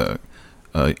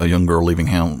a young girl leaving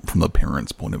home from the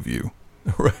parents' point of view,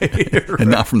 right.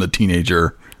 and not from the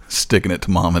teenager sticking it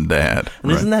to mom and dad.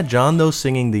 And isn't that John though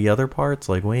singing the other parts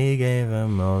like we gave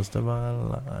him most of our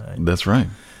life? That's right.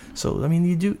 So I mean,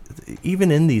 you do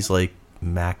even in these like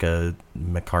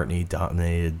McCartney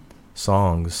dominated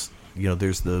songs. You know,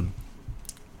 there's the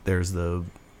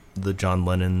John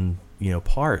Lennon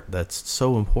part that's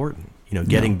so important.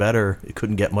 Getting better. It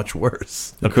couldn't get much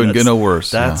worse. It couldn't get no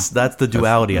worse. That's the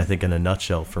duality, I think, in a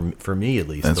nutshell, for me at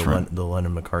least. That's right. The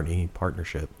Lennon-McCartney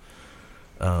partnership.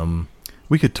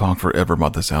 We could talk forever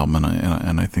about this album,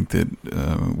 and I think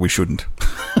that we shouldn't.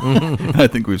 I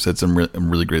think we've said some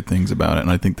really great things about it,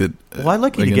 and I think that. Well, I'd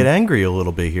like you to get angry a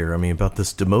little bit here. I mean, about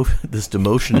this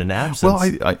demotion and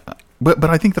absence. Well, but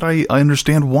I think that I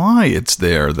understand why it's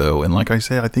there, though, and like I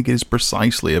say, I think it is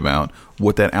precisely about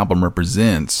what that album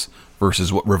represents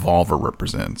versus what Revolver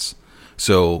represents.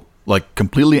 So, like,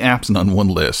 completely absent on one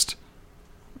list,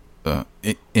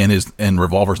 and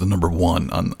Revolver's the number one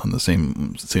on the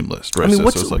same list. Right? I mean,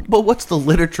 but what's the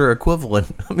literature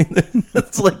equivalent? I mean,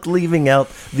 it's like leaving out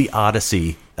the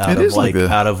Odyssey out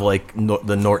of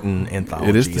the Norton anthology.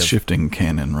 It is the shifting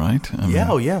canon, right? I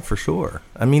mean, yeah, for sure.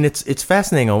 I mean, it's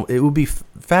fascinating. It would be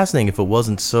fascinating if it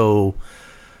wasn't so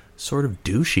sort of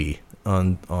douchey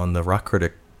on the rock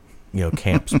critic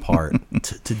camp's part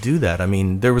to do that. I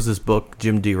mean, there was this book,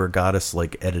 Jim DeRogatis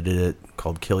edited it,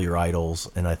 called Kill Your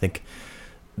Idols, and I think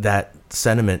that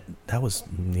sentiment, that was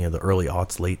the early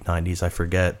aughts, late 90s, I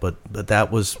forget, but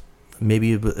that was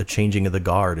maybe a changing of the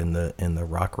guard in the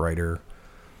rock writer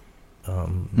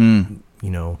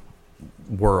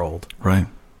world. Right.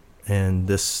 And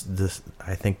this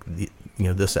I think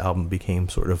this album became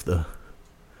sort of the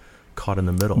caught in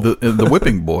the middle, the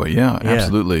whipping boy. Yeah,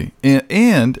 absolutely.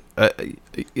 And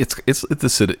it's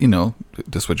the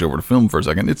to switch over to film for a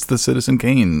second, it's the Citizen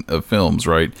Kane of films,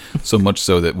 right? So much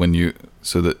so that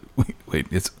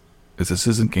it's a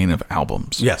Citizen Kane of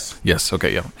albums. Yes.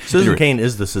 Okay. Yeah. Citizen Kane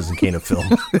is the Citizen Kane of film.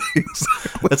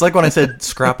 Exactly. It's like when I said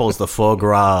Scrapple is the foie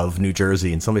gras of New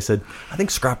Jersey, and somebody said, I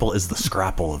think Scrapple is the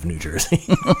Scrapple of New Jersey.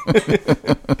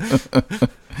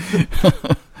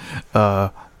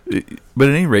 But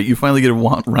at any rate, you finally get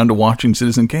around to watching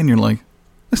Citizen Kane, and you're like,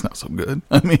 it's not so good.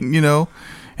 I mean, and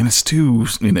it's too,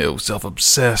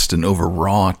 self-obsessed and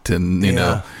overwrought, and,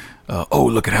 oh,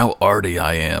 look at how arty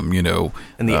I am,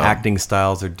 And the acting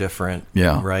styles are different.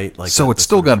 Yeah. Right? So it's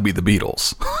still got to be the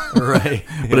Beatles. Right.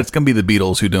 But it's going to be the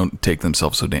Beatles who don't take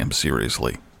themselves so damn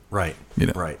seriously. Right.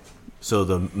 Right. So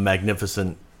the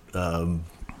magnificent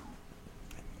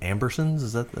Ambersons,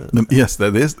 is that the... Yes,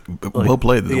 that is well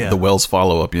played. The Wells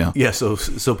follow-up, yeah. Yeah,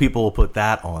 so people will put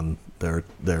that on their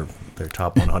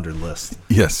top 100 list.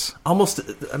 Yes. Almost,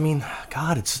 I mean,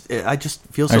 God, I just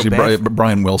feel so bad. Actually,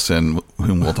 Brian Wilson,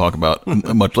 whom we'll talk about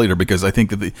much later, because I think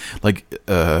that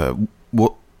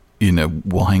we'll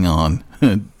hang on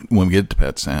when we get to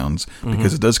Pet Sounds,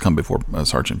 because it does come before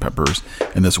Sgt. Pepper's,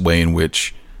 in this way in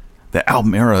which the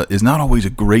album era is not always a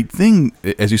great thing.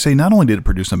 As you say, not only did it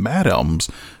produce some bad albums,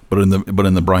 but in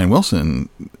the Brian Wilson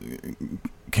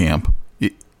camp,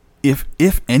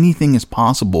 if anything is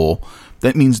possible,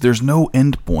 that means there's no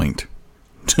end point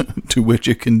to which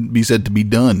it can be said to be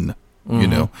done.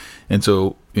 And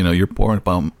so you're pouring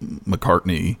about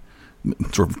McCartney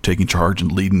sort of taking charge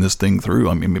and leading this thing through.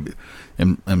 I mean, maybe,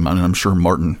 and I'm sure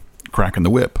Martin cracking the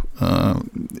whip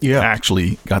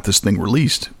actually got this thing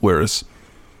released, whereas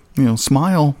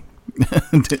Smile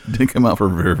didn't come out for a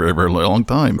very, very, very long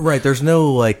time. Right. There's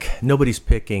no nobody's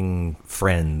picking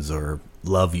Friends or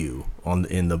Love You on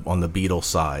the Beatles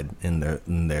side in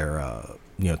their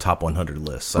top 100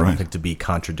 lists. I don't think to be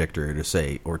contradictory to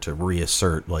say or to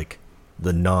reassert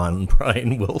the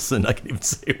non-Brian Wilson, I can even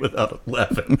say it without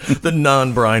laughing, the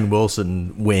non-Brian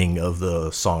Wilson wing of the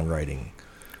songwriting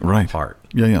part.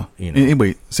 Yeah.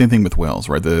 Anyway, same thing with Wells,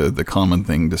 right? The common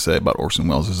thing to say about Orson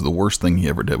Welles is the worst thing he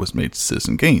ever did was made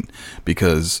Citizen Kane,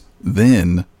 because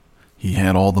then he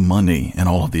had all the money and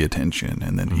all of the attention,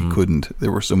 and then he couldn't.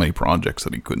 There were so many projects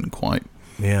that he couldn't quite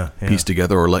piece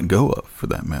together or let go of, for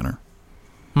that matter.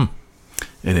 At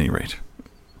any rate,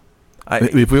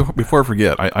 before I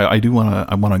forget, I do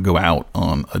want to go out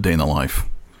on A Day in the Life.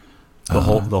 The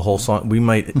whole song. We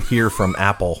might hear from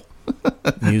Apple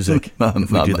Music. not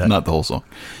the whole song.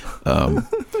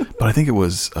 But I think it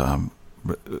was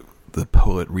the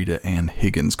poet Rita Ann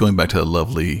Higgins, going back to the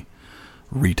lovely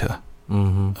Rita.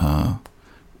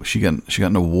 She got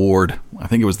an award. I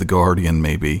think it was The Guardian,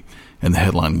 maybe, and the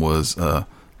headline was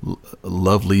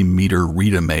 "Lovely Meter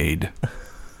Rita Made."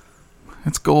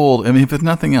 It's gold. I mean, if it's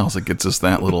nothing else, it gets us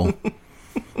that little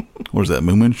What is that,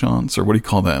 movement shots? Or what do you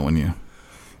call that when you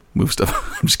move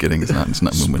stuff? I'm just kidding. It's not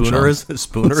movement shots.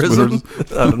 Spoonerism?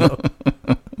 I don't know.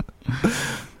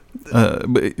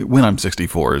 But When I'm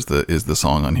 64 is the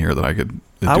song on here that I could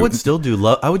do. I would still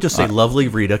do I would just say Lovely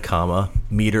Rita, comma,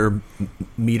 meter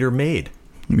maid.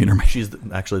 Meter maid. She's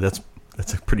actually that's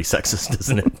a pretty sexist,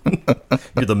 isn't it?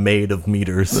 You're the maid of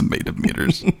meters. The maid of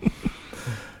meters. And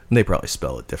they probably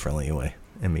spell it differently anyway.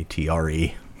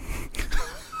 M-E-T-R-E.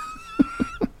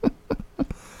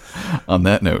 On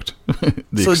that note,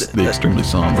 the extremely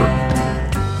somber.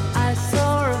 I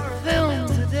saw a film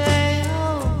today,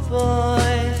 oh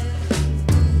boy.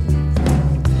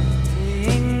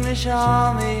 The English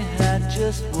army had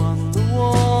just won the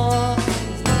war.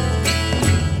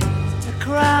 A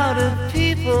crowd of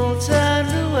people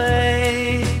turned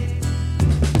away,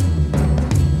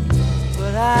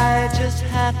 but I just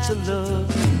had to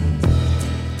look,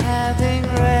 having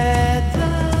read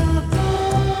the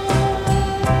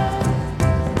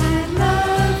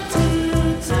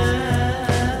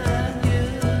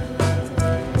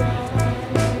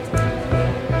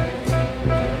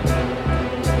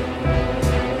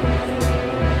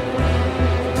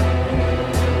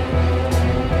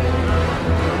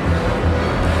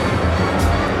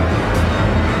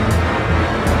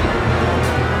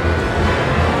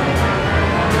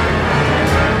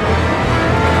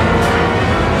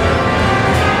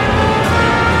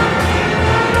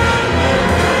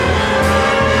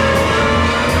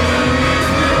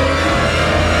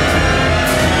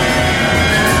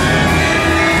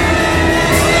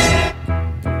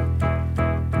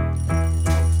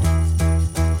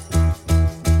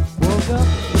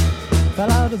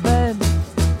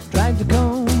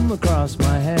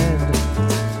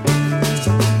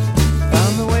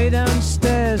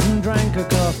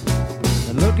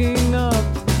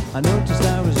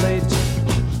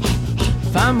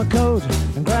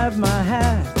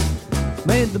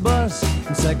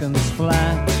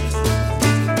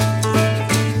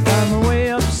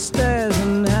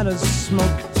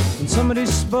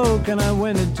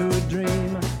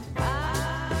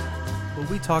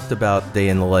talked about Day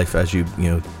in the Life as you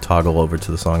toggle over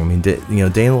to the song. I mean, Day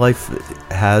in the Life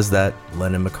has that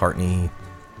Lennon-McCartney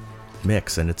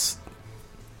mix, and it's,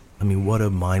 I mean, what a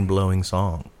mind-blowing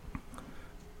song.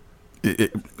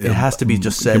 It has to be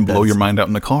just said. It can blow your mind out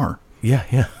in the car. Yeah.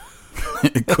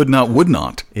 It would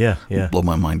not. Yeah. Blow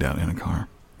my mind out in a car.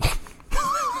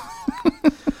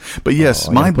 But yes,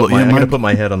 I'm going to put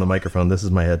my head on the microphone. This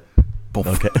is my head.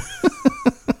 Okay.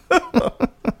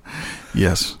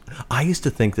 Yes. I used to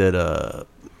think that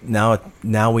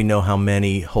now we know how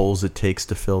many holes it takes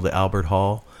to fill the Albert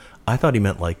Hall. I thought he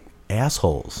meant like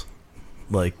assholes.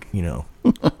 Like, it's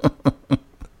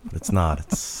not.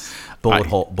 It's bullet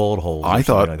holes. I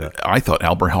thought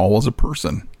Albert Hall was a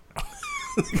person.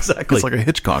 Exactly. It's like a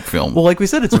Hitchcock film. Well, like we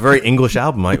said, it's a very English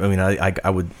album. I mean, I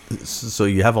would. So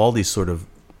you have all these sort of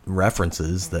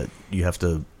references that you have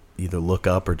to either look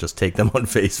up or just take them on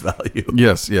face value.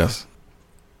 Yes.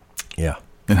 Yeah.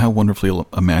 And how wonderfully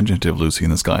imaginative Lucy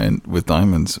in the Sky with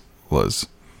Diamonds was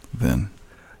then.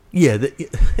 Yeah,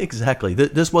 exactly.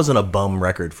 This wasn't a bum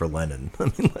record for Lennon.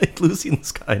 I mean, like Lucy in the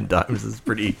Sky and Diamonds is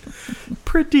pretty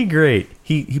great.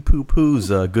 He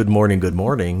poo-poos Good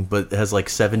Morning, but it has like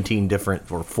 17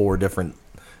 different or 4 different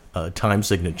time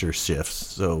signature shifts.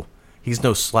 So he's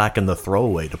no slack in the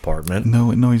throwaway department.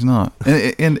 No, he's not.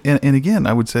 And again,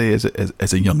 I would say as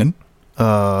a youngin,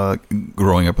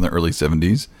 growing up in the early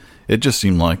 70s, it just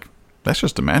seemed like that's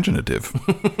just imaginative.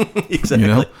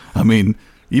 Exactly. I mean,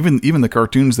 even the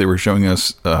cartoons they were showing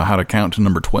us how to count to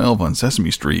number 12 on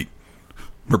Sesame Street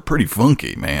were pretty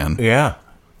funky, man. Yeah.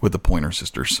 With the Pointer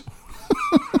Sisters.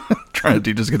 Trying to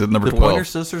teach us to get to number 12. The Pointer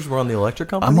Sisters were on the Electric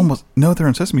Company? They're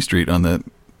on Sesame Street on the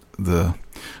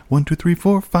 1, 2, 3,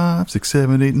 4, 5, 6,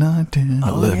 7, 8, 9, 10,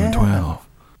 11, 12.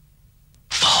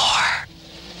 4.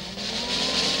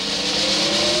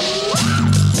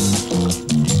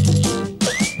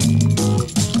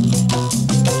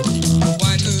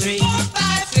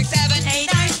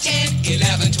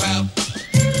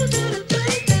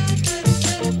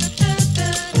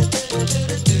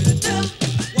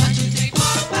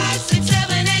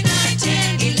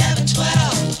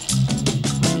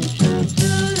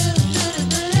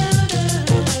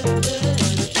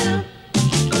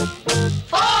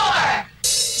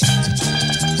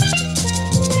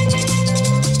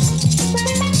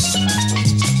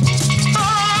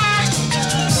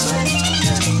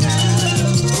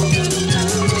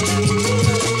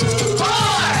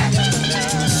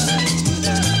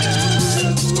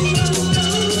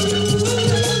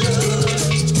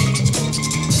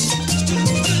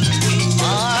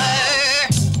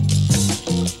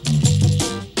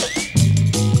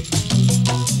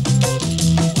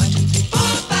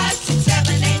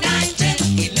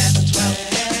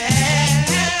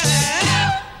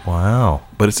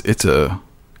 but it's a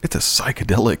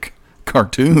psychedelic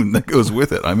cartoon that goes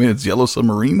with it. I mean, it's Yellow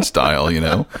Submarine style,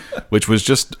 which was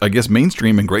just, I guess,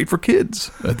 mainstream and great for kids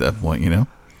at that point,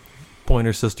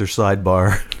 Pointer Sister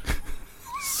sidebar.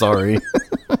 Sorry.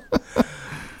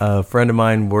 A friend of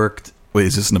mine worked. Wait,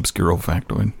 is this an obscure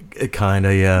factoid?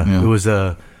 Kinda, yeah. It was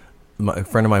a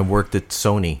friend of mine worked at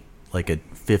Sony, like at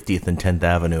 50th and 10th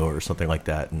Avenue or something like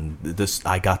that, and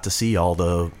I got to see all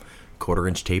the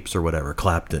quarter-inch tapes or whatever,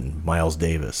 Clapton, Miles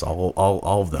Davis, all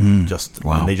of them.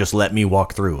 Wow. And they just let me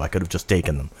walk through. I could have just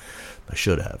taken them. I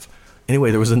should have.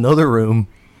 Anyway, there was another room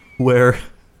where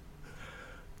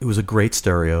it was a great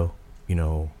stereo. It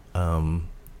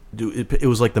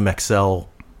was like the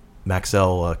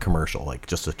Maxell commercial, like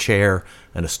just a chair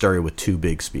and a stereo with two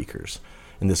big speakers.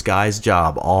 And this guy's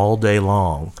job all day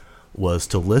long was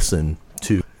to listen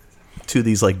to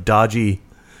these like dodgy,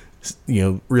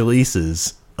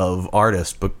 releases of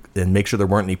artists, and make sure there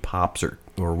weren't any pops or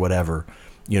whatever,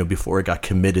 before it got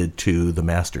committed to the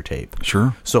master tape.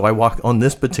 Sure. So I walked on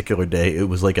this particular day. It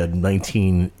was like a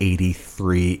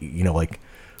 1983,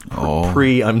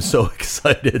 pre I'm So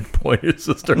Excited Pointer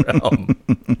Sister album.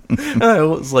 And I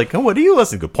was like, what do you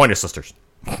listen to? Pointer Sisters.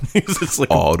 It's like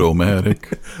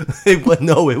Automatic. It was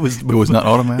not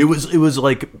automatic. It was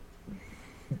like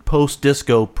post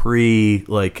disco pre,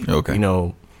 like, okay.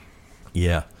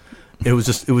 Yeah. It was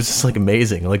just like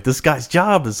amazing. Like, this guy's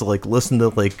job is to like listen to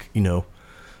like,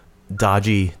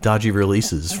 dodgy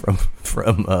releases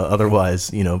from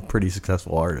otherwise, pretty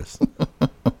successful artists.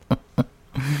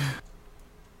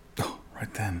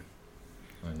 Right then.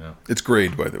 I know. It's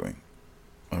grave, by the way.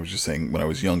 I was just saying, when I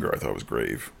was younger, I thought it was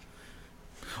grave.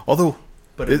 Although,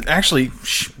 but it actually,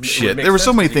 shit, there were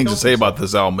so many things to say about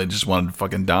this album. I just wanted to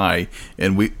fucking die.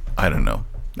 And I don't know.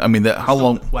 I mean, how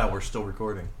long? Wow, we're still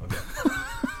recording. Okay.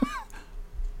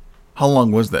 How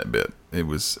long was that bit? It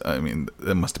was, I mean,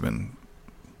 that must have been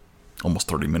almost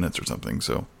 30 minutes or something.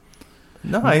 So,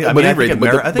 no, I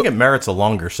think it merits a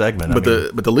longer segment. But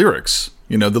the lyrics,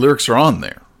 the lyrics are on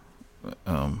there.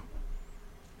 That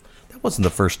wasn't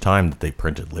the first time that they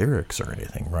printed lyrics or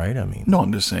anything, right? I mean, no,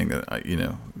 I'm just saying that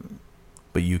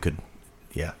But you could,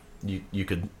 you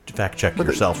could fact check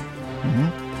yourself.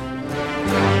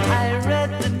 I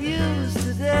read the news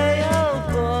today, oh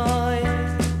boy.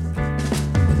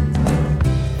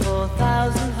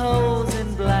 4,000 holes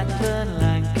in Blackburn,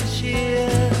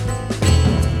 Lancashire.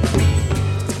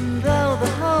 And though the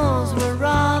holes were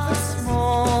rather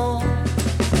small,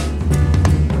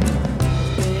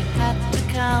 they had to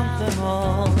count them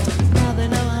all. Now they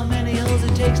know how many holes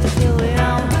it takes to fill the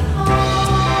Albert Hall.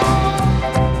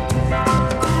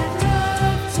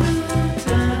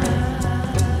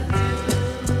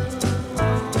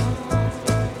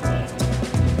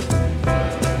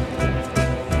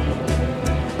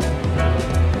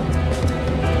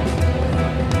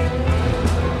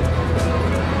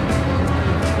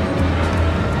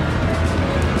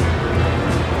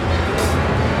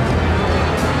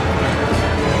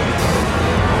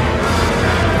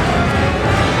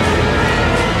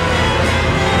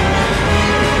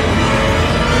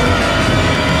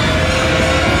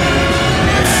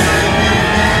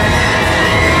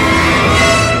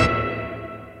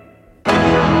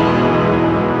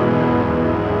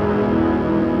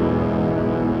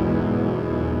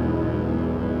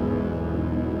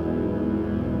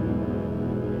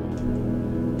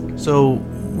 So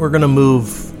we're going to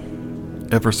move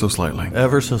ever so slightly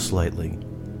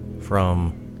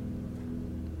from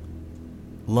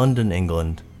London,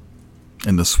 England,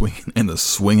 in the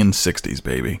swinging 60s,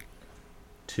 baby,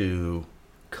 to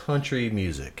country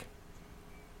music.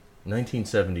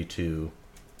 1972,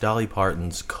 Dolly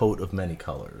Parton's Coat of Many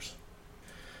Colors.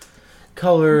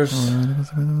 Colors,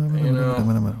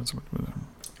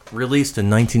 released in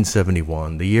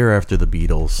 1971, the year after the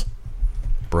Beatles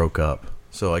broke up.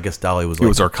 So I guess Dolly was like, it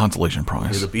was our consolation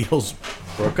prize. The Beatles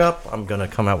broke up. I'm going to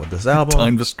come out with this album.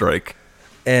 Time to strike.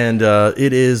 And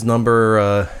it is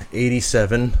number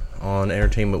 87 on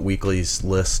Entertainment Weekly's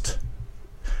list.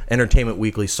 Entertainment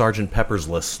Weekly Sgt. Pepper's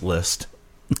list.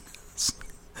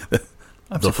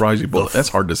 I'm surprised you both. That's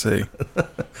hard to say.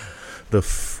 The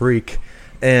freak.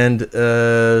 And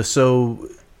so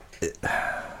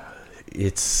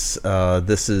it's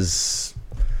this is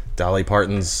Dolly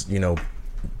Parton's,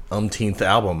 umpteenth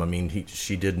album. I mean,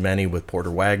 she did many with Porter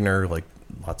Wagner, like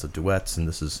lots of duets, and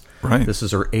this is her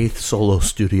 8th solo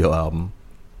studio album.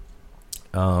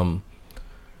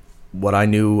 What I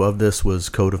knew of this was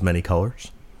Coat of Many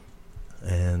Colors,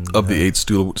 and of the 8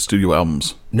 studio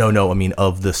albums. No, I mean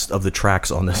of the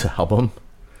tracks on this album.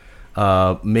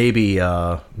 Maybe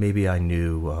I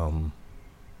knew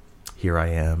Here I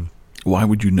Am. Why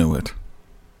would you know it?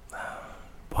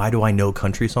 why do I know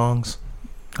country songs?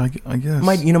 I guess.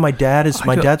 My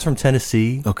dad's from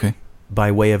Tennessee. Okay.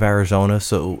 By way of Arizona,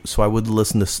 so I would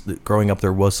listen to. Growing up,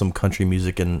 there was some country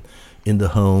music in the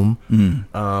home.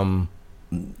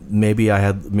 Maybe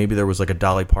there was like a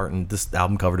Dolly Parton. This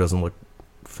album cover doesn't look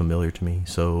familiar to me,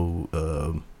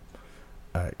 so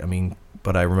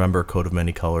but I remember Coat of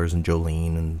Many Colors and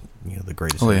Jolene and the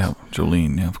greatest. Oh hits. yeah,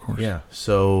 Jolene, yeah, of course. Yeah.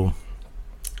 So,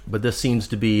 but this seems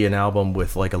to be an album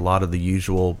with like a lot of the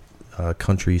usual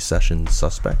country session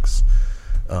suspects.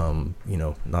 Not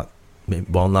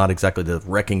exactly the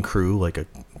wrecking crew, like a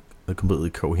completely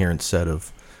coherent set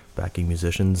of backing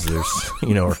musicians. There's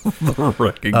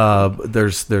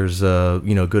there's a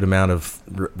good amount of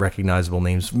recognizable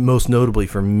names. Most notably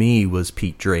for me was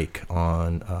Pete Drake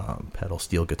on pedal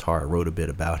steel guitar. I wrote a bit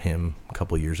about him a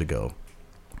couple years ago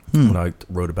when I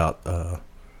wrote about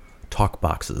talk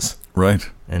boxes. Right.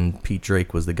 And Pete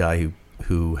Drake was the guy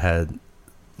who had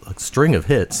a string of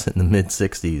hits in the mid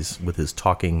 '60s with his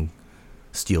talking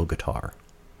steel guitar,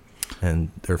 and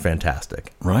they're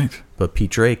fantastic. Right. But Pete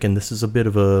Drake, and this is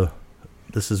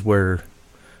where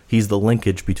he's the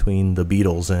linkage between the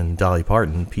Beatles and Dolly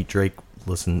Parton. Pete Drake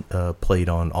played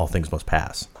on All Things Must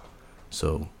Pass,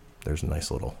 so there's a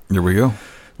nice little there we go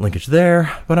linkage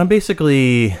there. But I'm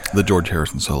basically the George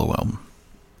Harrison solo album.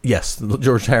 Yes, the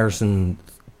George Harrison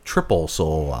triple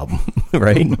solo album,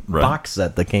 right? Right. Box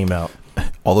set that came out.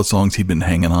 All the songs he'd been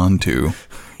hanging on to.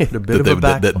 He had a bit of a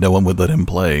backlog. That no one would let him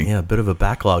play. Yeah, a bit of a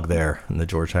backlog there in the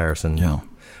George Harrison. Yeah.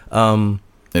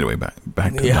 Anyway,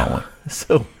 back to the album.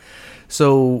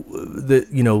 So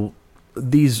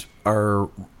these are,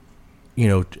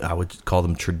 I would call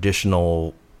them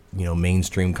traditional,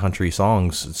 mainstream country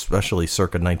songs, especially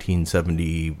circa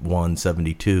 1971,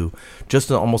 72.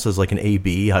 Just almost as like an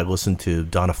A/B. I listened to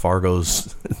Donna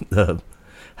Fargo's The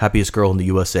Happiest Girl in the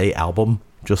USA album,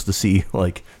 just to see,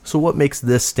 so what makes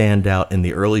this stand out in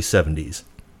the early 70s?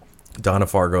 Donna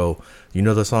Fargo, you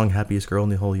know the song Happiest Girl in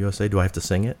the Whole USA? Do I have to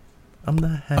sing it? I'm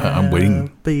the I'm waiting.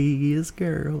 happiest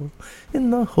girl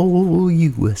in the whole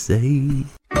USA. Shine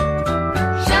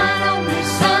on me,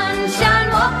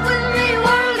 sunshine, walk with me,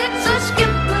 world, it's a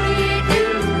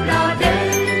skippity-doo all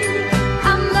day.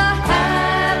 I'm the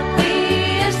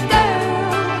happiest girl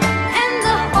in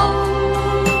the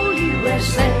whole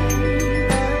USA.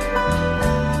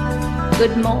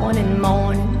 Good morning,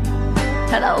 morning.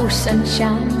 Hello,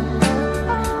 sunshine.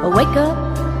 Wake up,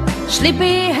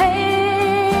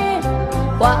 sleepyhead.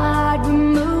 Why'd we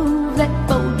move that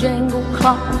Bojangle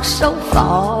clock so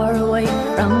far away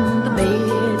from the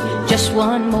bed? Just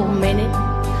one more minute,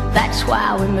 that's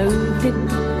why we moved it.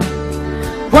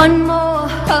 One more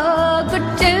hug or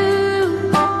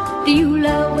two. Do you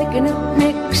love waking up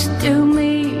next to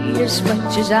me as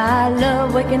much as I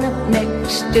love waking up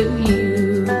next to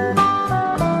you?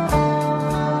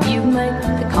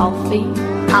 Coffee,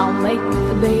 I'll make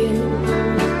the bed,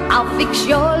 I'll fix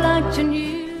your lunch and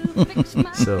you fix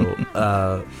mine. So,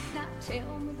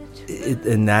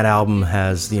 and that album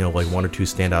has, like one or two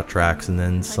standout tracks and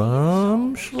then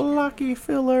some schlocky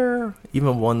filler.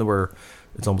 Even one where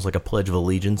it's almost like a Pledge of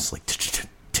Allegiance, like,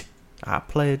 I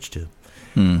pledge to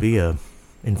be a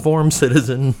informed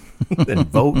citizen and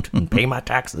vote and pay my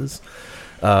taxes.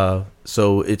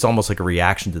 So it's almost like a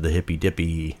reaction to the hippy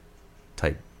dippy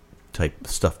type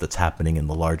stuff that's happening in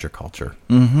the larger culture.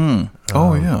 Mm-hmm.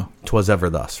 Oh yeah, 'twas ever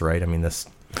thus, right? I mean, this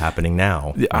happening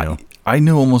now. I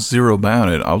know almost zero about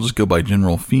it. I'll just go by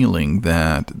general feeling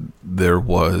that there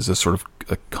was a sort of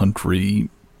a country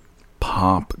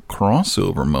pop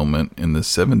crossover moment in the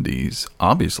 70s,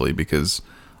 obviously, because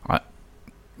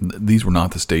these were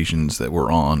not the stations that were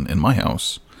on in my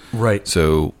house. Right.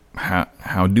 So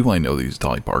how do I know these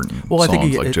Dolly Parton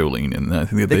songs like Jolene? And I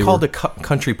think that they called it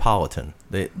countrypolitan,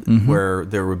 where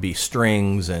there would be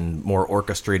strings and more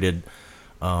orchestrated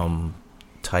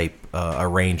type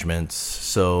arrangements.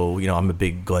 So I'm a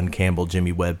big Glenn Campbell,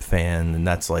 Jimmy Webb fan, and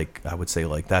that's I would say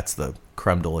that's the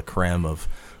creme de la creme of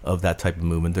that type of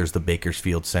movement. There's the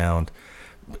Bakersfield sound.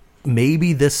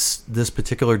 Maybe this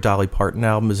particular Dolly Parton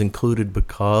album is included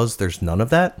because there's none of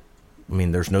that. I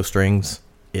mean, there's no strings.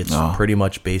 It's pretty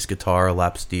much bass guitar,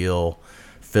 lap steel,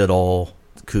 fiddle,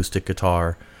 acoustic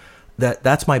guitar.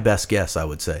 That's my best guess, I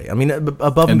would say. I mean,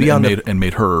 above and beyond, and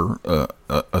made her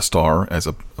a star as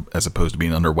opposed to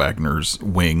being under Wagner's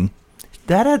wing.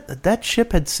 That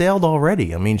ship had sailed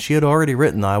already. I mean, she had already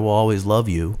written "I Will Always Love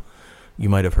You." You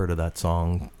might have heard of that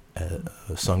song,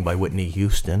 sung by Whitney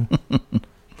Houston,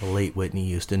 the late Whitney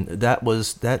Houston. That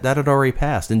had already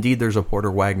passed. Indeed, there's a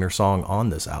Porter Wagner song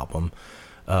on this album,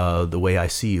 "The Way I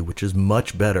See You," which is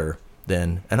much better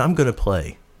than. And I'm going to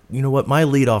play you know what? My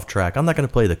lead-off track, I'm not going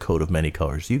to play The Coat of Many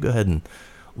Colors. You go ahead and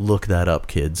look that up,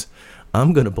 kids.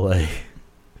 I'm going to play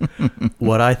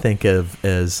what I think of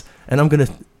as, and I'm going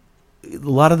to, a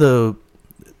lot of the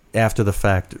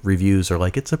after-the-fact reviews are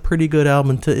like, it's a pretty good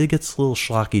album. It gets a little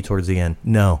schlocky towards the end.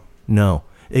 No.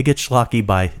 It gets schlocky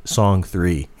by song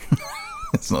 3.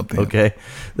 It's not the okay.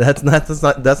 That's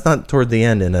not toward the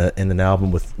end in an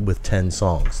album with 10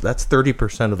 songs. That's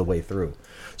 30% of the way through.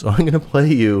 So I'm going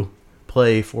to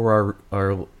play for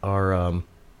our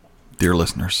dear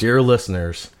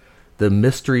listeners, The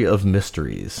Mystery of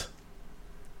Mysteries.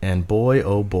 And boy,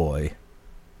 oh boy,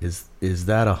 is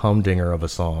that a humdinger of a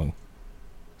song.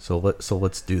 So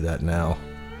let's do that now.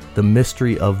 The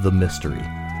Mystery of the Mystery.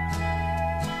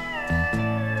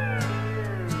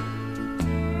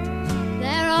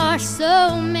 There are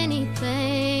so many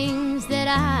things that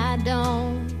I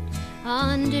don't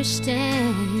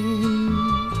understand,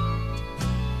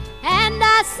 and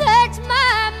I search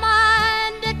my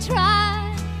mind to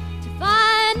try to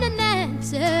find an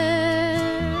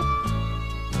answer.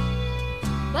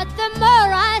 But the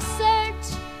more I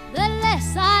search, the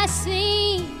less I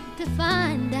seem to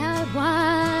find out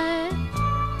why.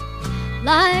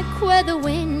 Like where the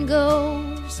wind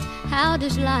goes, how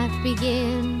does life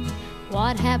begin?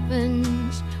 What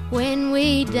happens when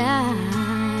we die?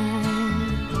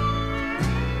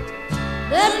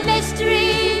 The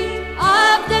mystery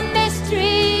of the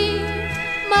mystery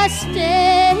must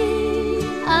stay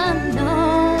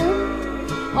unknown.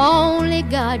 Only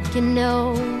God can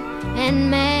know, and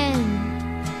man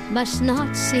must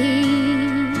not see.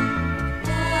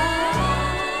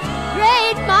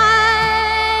 Great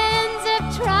minds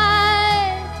have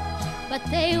tried, but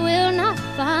they will not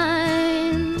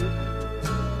find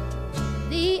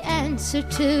the answer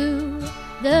to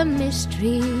the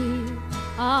mystery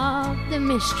of the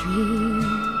mystery.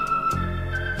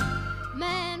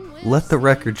 Let the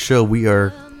record show we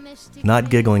are not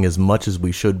giggling as much as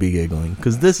we should be giggling,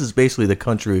 because this is basically the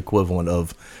country equivalent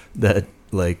of that,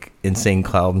 like, Insane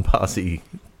Clown Posse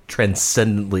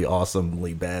transcendently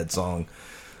awesomely bad song.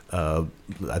 I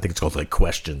think it's called like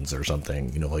Questions or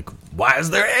something, you know, like, why is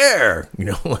there air? You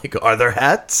know, like, are there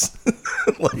hats?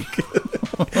 Like,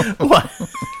 why,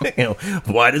 you know,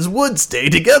 why does wood stay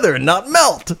together and not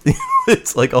melt?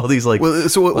 It's like all these, like, well,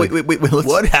 so like, wait,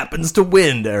 what happens to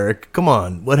wind, Eric? Come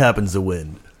on, what happens to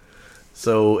wind?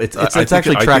 So it's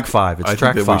actually track 5. It's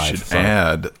track 5. We should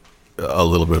add a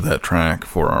little bit of that track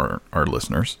for our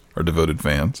listeners, our devoted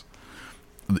fans.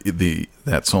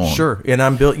 That song. Sure, and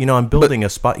I'm building a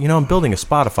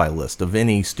Spotify list of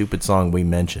any stupid song we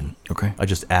mention. Okay, I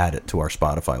just add it to our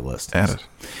Spotify list. Add it.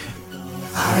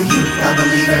 Are you a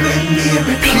believer in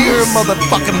miracles? Pure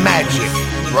motherfucking magic,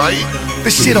 right?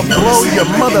 This shit'll blow your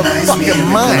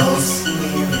motherfucking mind.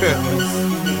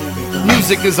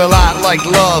 Music is a lot like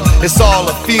love. It's all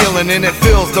a feeling, and it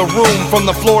fills the room from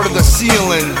the floor to the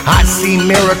ceiling. I see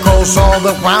miracles all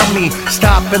around me.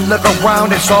 Stop and look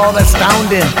around, it's all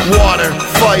astounding. Water,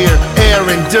 fire, air,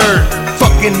 and dirt.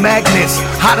 Fucking magnets,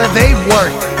 how do they work?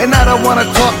 And I don't wanna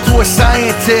talk to a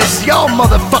scientist. Y'all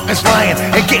motherfuckers lying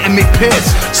and getting me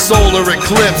pissed. Solar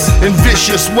eclipse and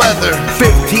vicious weather.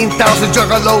 15,000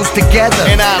 juggalos together.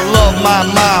 And I love my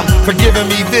mom for giving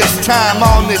me this time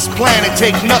on this planet.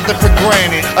 Take nothing for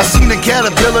granted. I seen a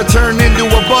caterpillar turn into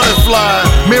a butterfly.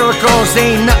 Miracles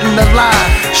ain't nothing to lie.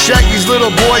 Shaggy's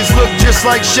little boys look just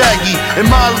like Shaggy, and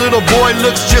my little boy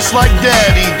looks just like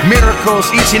Daddy. Miracles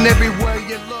each and everywhere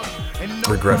you look.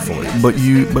 Regretfully, but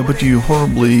you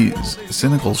horribly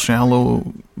cynical,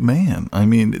 shallow man. I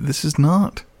mean, this is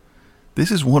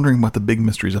wondering about the big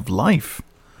mysteries of life.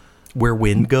 Where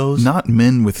wind goes, not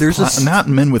men with not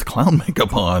men with clown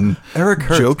makeup on. Eric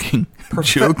Hertz, joking.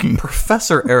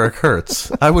 Professor Erich Hertz.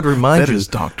 I would remind you, that is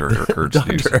Dr. Erich Hertz.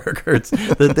 Dr. Erich Hertz,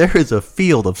 that there is a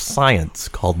field of science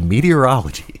called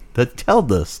meteorology that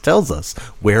tells us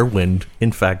where wind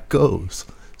in fact goes.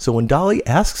 So when Dolly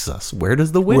asks us, where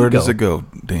does the wind go? Where does it go,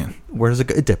 Dan? Where does it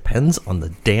go? It depends on the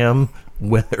damn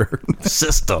weather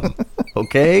system,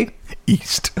 okay?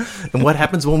 East. And what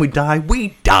happens when we die? We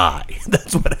die.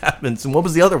 That's what happens. And what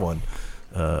was the other one?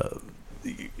 I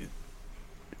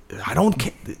don't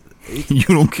care. You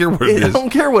don't care what it is. I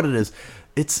don't care what it is.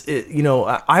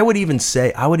 I would even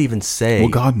say. Well,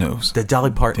 God knows that Dolly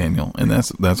Parton, Daniel, and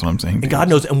that's what I'm saying. And God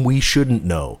knows, and we shouldn't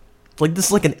know. Like, this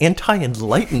is like an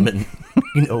anti-enlightenment,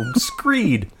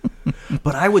 screed.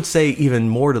 But I would say even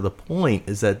more to the point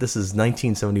is that this is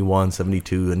 1971,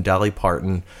 72, and Dolly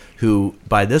Parton, who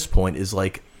by this point is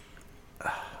like,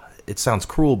 it sounds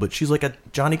cruel, but she's like a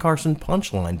Johnny Carson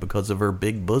punchline because of her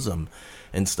big bosom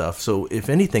and stuff. So if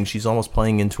anything, she's almost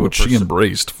playing into which she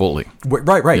embraced fully.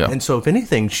 Right. Yeah. And so if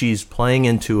anything, she's playing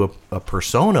into a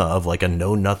persona of like a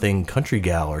know-nothing country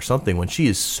gal or something when she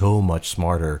is so much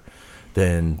smarter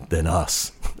than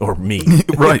us or me.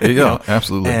 Right. You Yeah, know?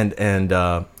 absolutely.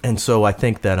 And so I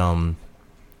think that,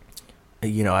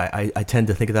 you know, I tend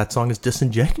to think of that song as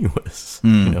disingenuous,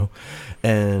 you know,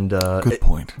 and good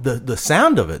point. The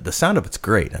sound of it's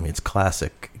great. I mean, it's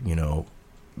classic, you know,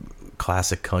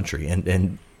 classic country,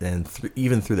 and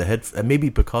even through the maybe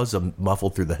because I'm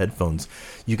muffled through the headphones,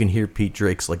 you can hear Pete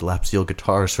Drake's like lap steel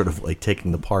guitar sort of like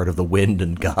taking the part of the wind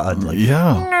and God, like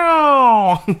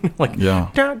no, like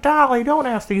Dolly, don't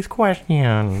ask these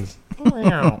questions.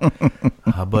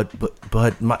 But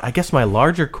I guess my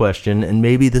larger question, and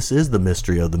maybe this is the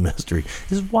mystery of the mystery,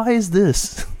 is why is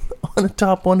this on a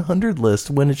top 100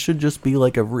 list when it should just be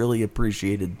like a really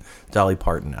appreciated Dolly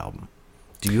Parton album?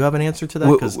 Do you have an answer to that?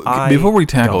 Because before we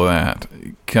tackle that,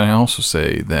 can I also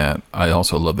say that I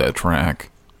also love that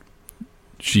track.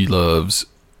 She loves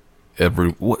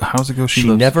every. How's it go? She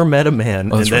never met a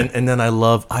man, and then I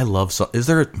love. Is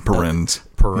there a parens?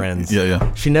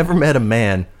 Yeah. She never met a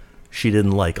man she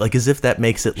didn't like. Like as if that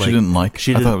makes it like she didn't like.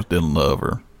 I thought it was didn't love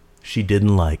her. She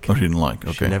didn't like. Oh, she didn't like.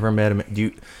 Okay. She never met a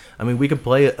man. I mean, we could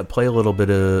play a little bit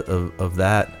of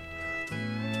that.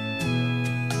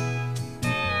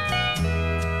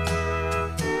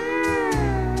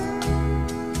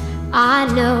 I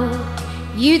know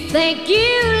you think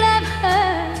you love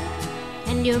her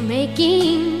and you're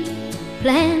making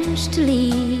plans to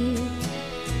leave,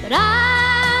 but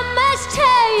I must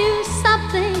tell you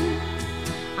something.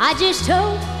 I just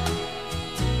hope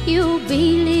you'll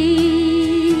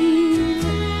believe.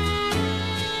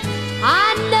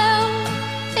 I know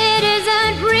it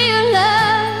isn't real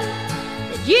love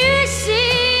that you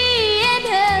see in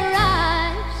her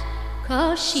eyes,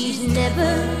 'cause she's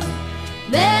never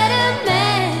met a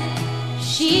man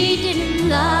she didn't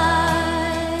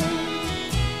like.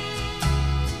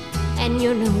 And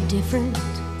you're no different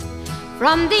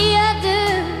from the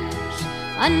others,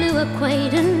 a new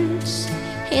acquaintance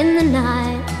in the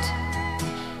night.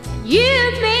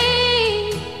 You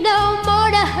mean no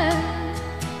more to her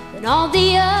than all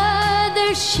the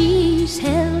others she's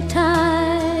held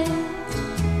tight.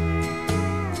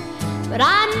 But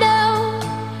I know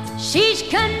she's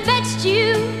convinced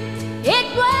you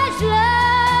it was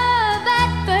love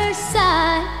at first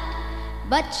sight,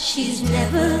 but she's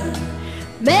never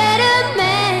met a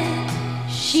man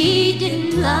she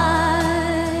didn't like.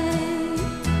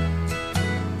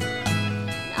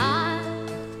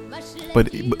 But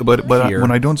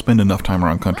when I don't spend enough time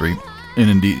around country,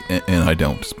 and I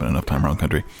don't spend enough time around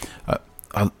country,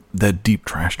 that deep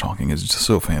trash talking is just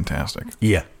so fantastic.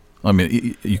 Yeah. I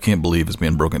mean, you can't believe it's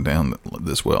being broken down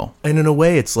this well. And in a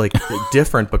way, it's like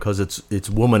different because it's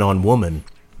woman on woman,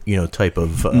 you know, type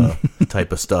of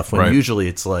stuff. When usually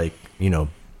it's like, you know,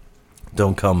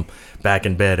 don't come back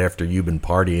in bed after you've been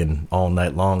partying all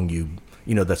night long. You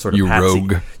know, that sort of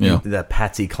rogue, that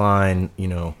Patsy Cline, you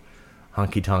know,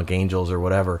 honky tonk angels or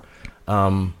whatever.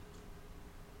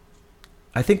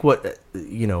 I think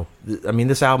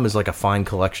this album is like a fine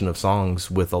collection of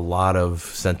songs with a lot of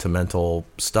sentimental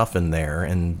stuff in there,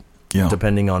 and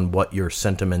depending on what your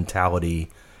sentimentality,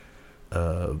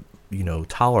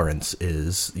 tolerance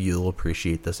is, you'll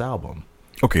appreciate this album.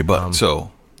 Okay, but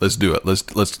so let's do it.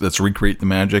 Let's recreate the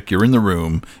magic. You're in the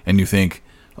room and you think,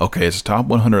 okay, it's top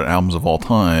 100 albums of all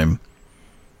time.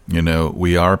 You know,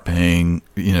 we are paying.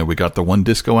 You know, we got the one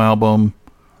disco album.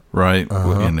 Right,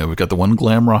 we got the one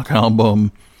glam rock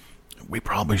album. We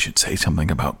probably should say something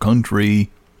about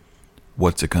country.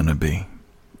 What's it gonna be,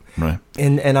 right?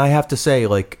 And I have to say,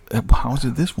 like, how is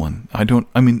it this one?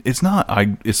 It's not.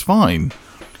 It's fine.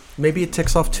 Maybe it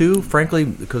ticks off too, frankly,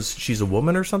 because she's a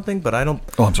woman or something. But I don't.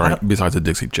 Oh, I'm sorry. Besides the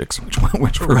Dixie Chicks,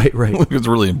 which right, was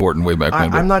really important way back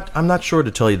then. I'm not sure,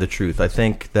 to tell you the truth. I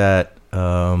think that.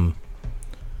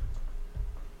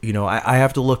 I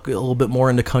have to look a little bit more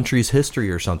into country's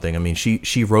history or something. I mean,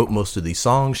 she wrote most of these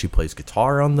songs. She plays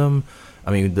guitar on them.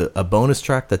 I mean, a bonus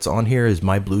track that's on here is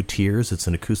My Blue Tears. It's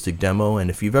an acoustic demo.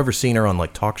 And if you've ever seen her on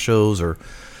like talk shows, or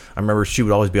I remember she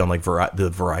would always be on like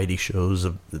the variety shows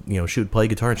of, she would play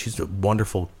guitar, and she's a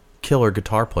wonderful killer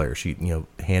guitar player. She,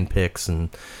 hand picks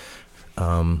and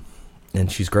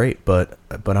she's great, but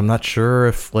I'm not sure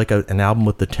if like an album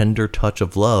with the tender touch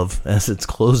of love as its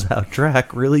closeout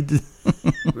track really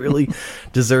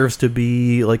deserves to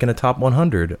be like in a top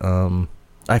 100.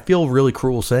 I feel really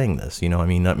cruel saying this,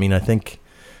 I think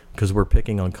because we're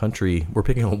picking on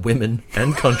women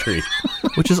and country,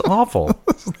 which is awful.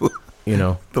 You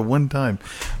know, The one time.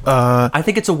 I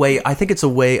think it's a way.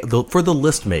 For the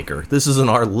list maker. This isn't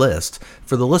our list.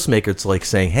 For the list maker, it's like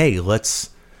saying, "Hey,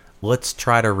 let's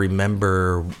try to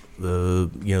remember the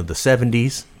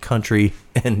 70s, country,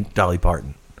 and Dolly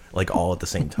Parton, like all at the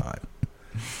same time."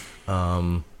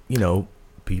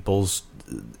 People's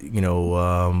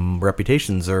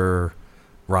reputations are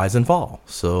rise and fall.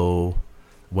 So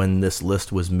when this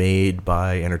list was made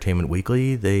by Entertainment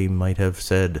Weekly, they might have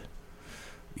said,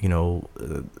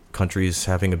 country's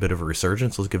having a bit of a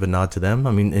resurgence. Let's give a nod to them.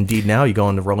 I mean, indeed, now you go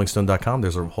on to RollingStone.com,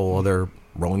 there's a whole other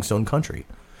Rolling Stone country.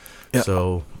 Yeah.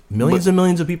 So millions and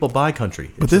millions of people buy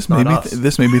country. But this made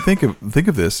me think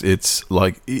of this. It's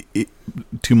like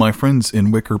to my friends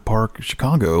in Wicker Park,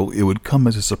 Chicago, it would come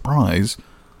as a surprise.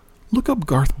 Look up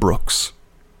Garth Brooks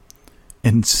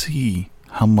and see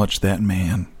how much that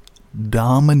man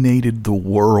dominated the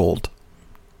world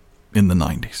in the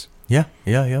 90s. Yeah.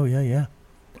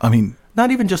 I mean,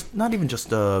 not even just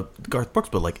Garth Brooks,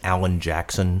 but like Alan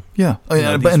Jackson. Yeah,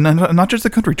 but not just the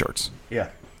country charts. Yeah,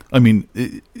 I mean,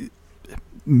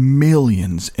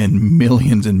 millions and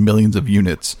millions and millions of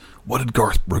units. What did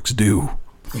Garth Brooks do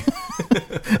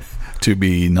to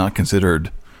be not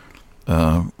considered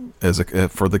for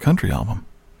the country album?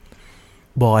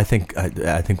 Well, I think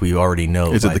we already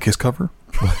know. Is it the Kiss cover?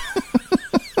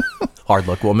 Hard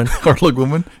Luck Woman. Hard Luck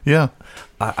Woman. Yeah.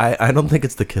 I don't think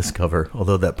it's the Kiss cover,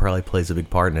 although that probably plays a big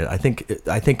part in it. I think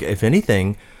if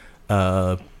anything,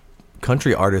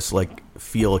 country artists like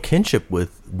feel a kinship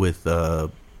with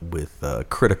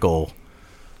critical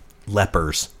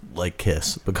lepers like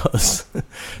Kiss because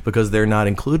they're not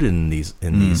included in these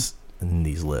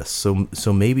lists.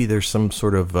 So maybe there's some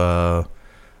sort of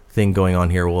thing going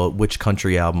on here. Well, which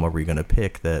country album are we going to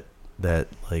pick that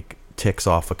like ticks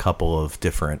off a couple of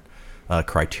different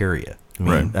criteria? I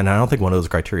mean, right. And I don't think one of those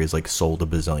criteria is like sold a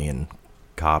bazillion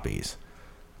copies.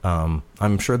 I'm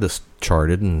sure this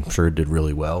charted, and I'm sure it did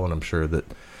really well, and I'm sure that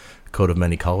Coat of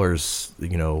Many Colors,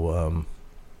 did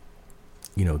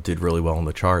really well in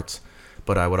the charts.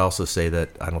 But I would also say that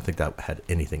I don't think that had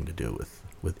anything to do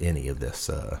with any of this,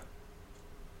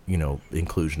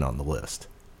 inclusion on the list.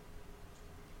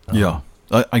 Yeah,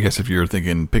 I guess if you're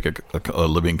thinking pick a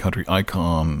living country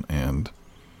icon and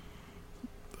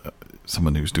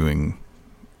someone who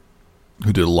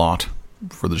did a lot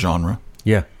for the genre.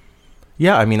 Yeah.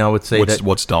 I mean, I would say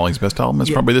what's Dolly's best album?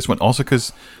 It's probably this one. Also,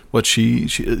 because what she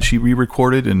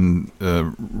re-recorded and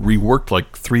reworked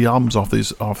like 3 albums off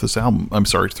this album. I'm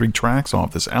sorry, 3 tracks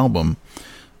off this album.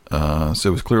 So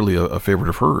it was clearly a favorite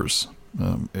of hers,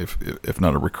 if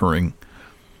not a recurring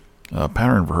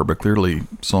pattern for her, but clearly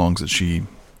songs that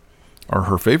are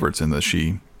her favorites and that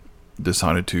she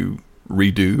decided to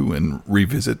redo and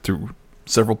revisit through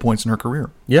several points in her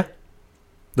career. Yeah.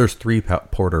 There's 3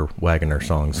 Porter Wagoner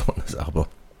songs on this album.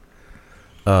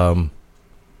 And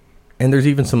there's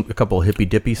even a couple of hippy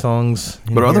dippy songs.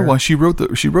 But otherwise, she wrote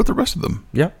the rest of them.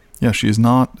 Yeah. Yeah, she is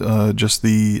not just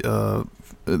the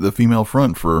female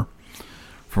front for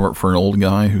an old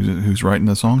guy who's writing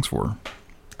the songs for her.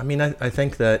 I mean, I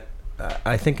think in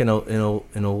a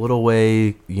little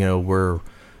way,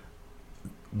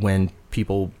 when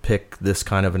people pick this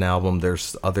kind of an album,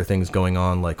 there's other things going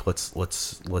on. Like let's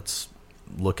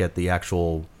look at the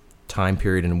actual time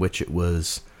period in which it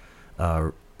was,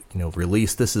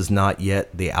 released. This is not yet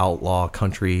the outlaw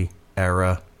country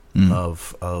era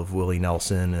of Willie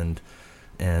Nelson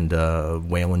and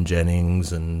Waylon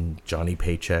Jennings and Johnny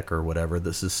Paycheck or whatever.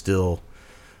 This is still,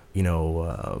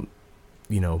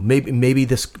 maybe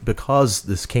this, because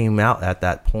this came out at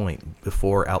that point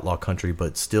before outlaw country,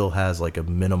 but still has like a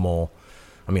minimal.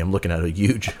 I mean, I'm looking at a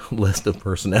huge list of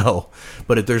personnel,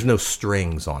 but there's no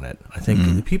strings on it. I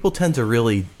think people tend to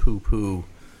really poo-poo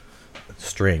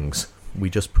strings. We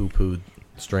just poo-pooed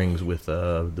strings with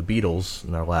the Beatles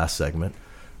in our last segment.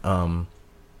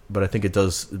 But I think it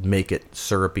does make it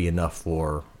syrupy enough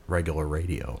for regular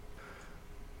radio.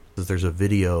 There's a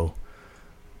video,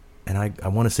 and I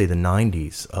want to say the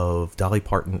 90s, of Dolly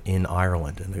Parton in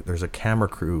Ireland, and there's a camera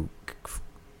crew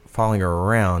following her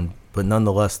around. But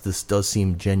nonetheless, this does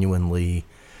seem genuinely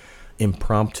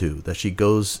impromptu, that she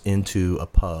goes into a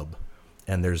pub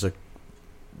and there's a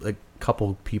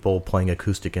couple people playing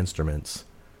acoustic instruments,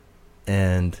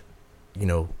 and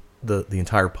the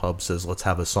entire pub says, let's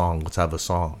have a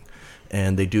song,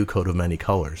 and they do Coat of Many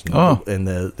Colors, and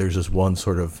there's this one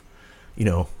sort of,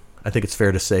 I think it's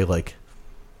fair to say, like,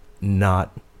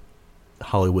 not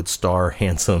Hollywood star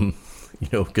handsome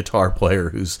guitar player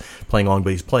who's playing along, but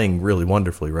he's playing really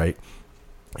wonderfully, right?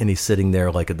 And he's sitting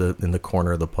there like in the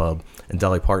corner of the pub, and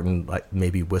Dolly Parton like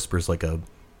maybe whispers like a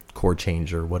chord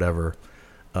change or whatever,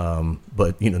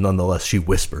 But nonetheless, she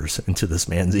whispers into this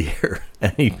man's ear,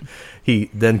 and he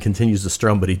then continues to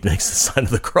strum, but he makes the sign of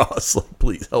the cross, like,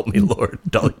 "Please help me, Lord."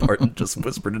 Dolly Parton just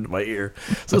whispered into my ear,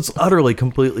 so it's utterly,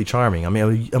 completely charming. I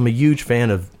mean, I'm a huge fan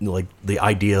of like the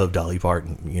idea of Dolly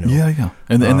Parton. Yeah,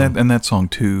 and that song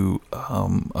too.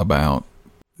 About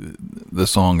the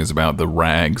song is about the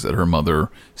rags that her mother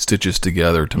stitches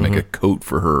together to make a coat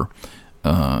for her,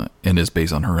 and is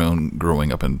based on her own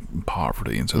growing up in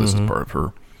poverty, and so this is part of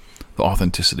her. The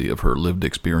authenticity of her lived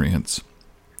experience,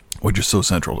 which is so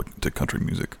central to country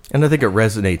music. And I think it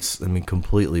resonates,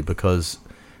 completely, because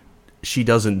she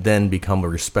doesn't then become a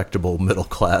respectable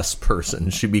middle-class person.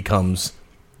 She becomes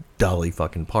Dolly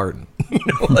fucking Parton,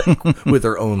 like with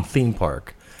her own theme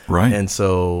park. Right. And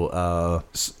so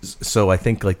I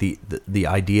think like the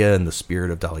idea and the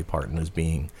spirit of Dolly Parton is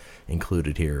being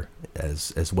included here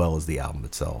as well as the album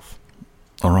itself.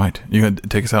 All right. You going to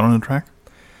take us out on a track?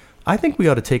 I think we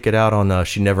ought to take it out on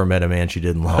She Never Met a Man She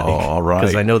Didn't Like. Oh, all right.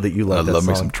 Because I know that you love that song. I love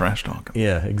me song. some trash talk.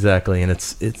 Yeah, exactly. And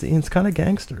it's kind of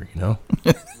gangster,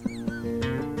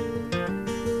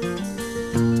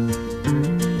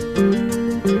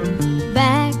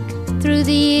 Back through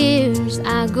the years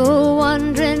I go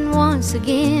wandering once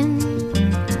again,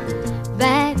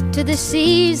 back to the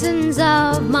seasons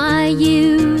of my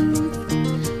youth.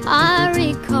 I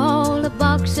recall a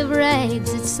box of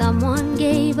rags that someone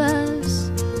gave us,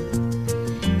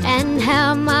 and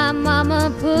how my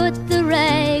mama put the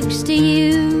rags to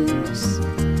use.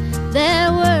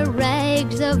 There were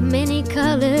rags of many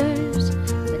colors,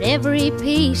 but every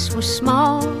piece was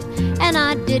small, and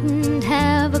I didn't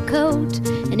have a coat,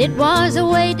 and it was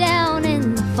away down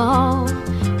in the fall.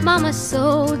 Mama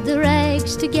sewed the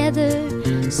rags together,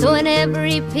 so in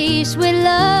every piece with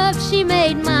love she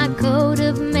made my coat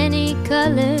of many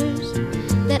colors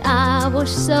that I was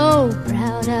so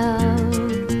proud of.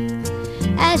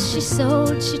 As she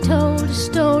sewed, she told a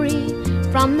story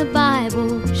from the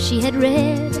Bible she had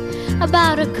read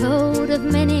about a coat of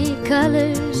many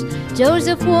colors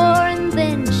Joseph wore, and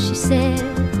then she said,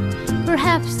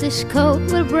 "Perhaps this coat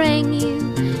will bring you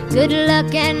good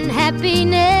luck and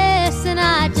happiness." And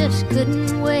I just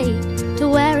couldn't wait to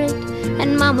wear it,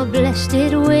 and Mama blessed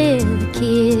it with a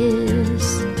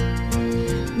kiss.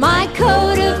 My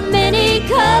coat of many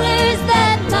colors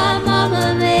that my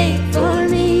mama made for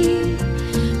me,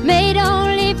 made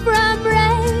only from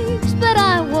rags, but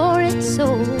I wore it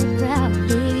so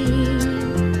proudly.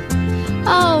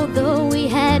 Although we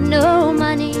had no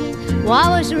money, I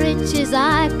was rich as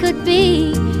I could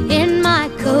be, in my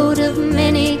coat of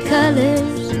many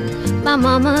colors my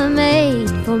mama made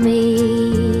for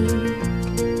me.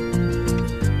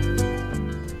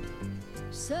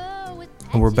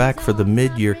 And we're back for the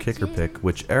mid-year kicker pick,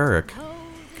 which Erich,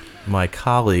 my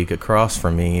colleague across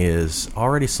from me, is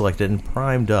already selected and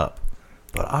primed up.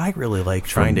 But I really like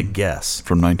trying to guess.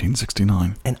 From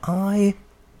 1969. And I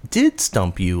did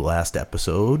stump you last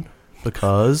episode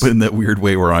because... But in that weird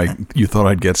way where you thought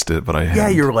I'd guessed it, but I hadn't. Yeah,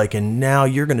 you were like, and now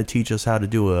you're going to teach us how to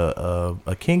do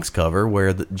a Kinks cover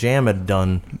where the Jam had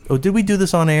done... Oh, did we do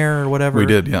this on air or whatever? We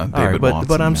did, yeah. David Watson, Watson,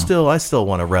 but I yeah. still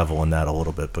want to revel in that a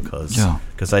little bit because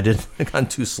I got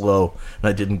too slow and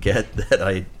I didn't get that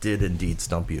I did indeed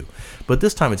stump you. But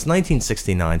this time it's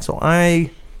 1969, so I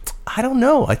don't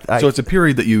know. So it's a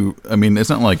period that it's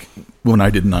not like when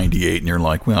I did 98 and you're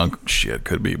like, well, shit,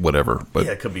 could be whatever. But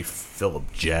yeah, it could be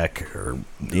Philip Jack or,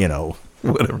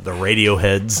 whatever. The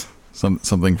Radioheads.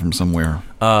 Something from somewhere.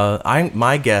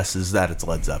 My guess is that it's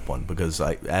Led Zeppelin because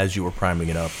as you were priming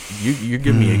it up, you're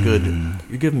giving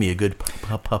me a good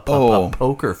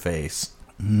poker face,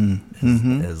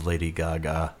 as Lady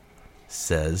Gaga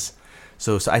says.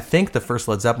 So I think the first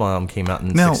Led Zeppelin album came out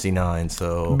in 69.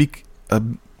 So.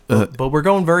 But we're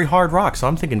going very hard rock, so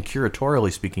I'm thinking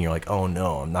curatorially speaking, you're like, oh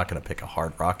no, I'm not going to pick a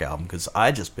hard rock album because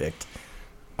I just picked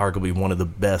arguably one of the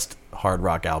best hard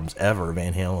rock albums ever,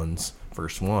 Van Halen's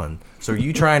first one. So are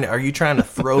you trying to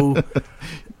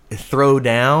throw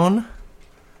down?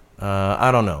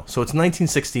 I don't know. So it's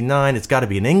 1969. It's got to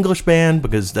be an English band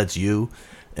because that's you.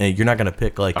 And you're not going to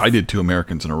pick like... I did 2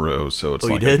 Americans in a row, so it's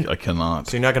you did? I cannot.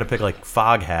 So you're not going to pick like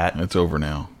Foghat. It's over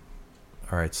now.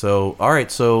 All right,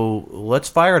 so let's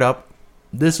fire it up.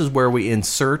 This is where we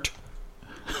insert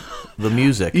the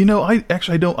music. I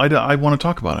want to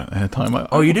talk about it ahead of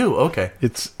time. You do? Okay.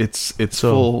 It's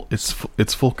full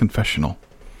confessional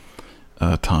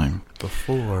time.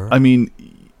 Before.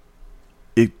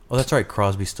 That's right.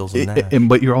 Crosby, Stills, and Nash.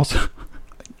 But you're also,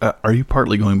 are you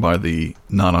partly going by the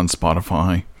not on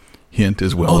Spotify? hint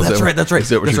as well. Oh, that's right. Is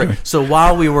that what you're doing? So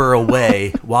while we were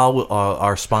away, while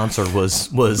our sponsor was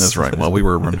That's right. While we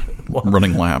were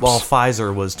running laps. While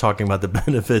Pfizer was talking about the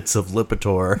benefits of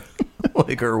Lipitor,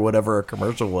 or whatever a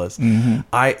commercial was,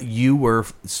 you were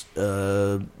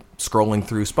scrolling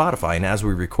through Spotify, and as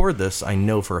we record this, I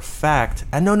know for a fact,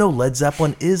 Led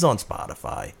Zeppelin is on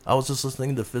Spotify. I was just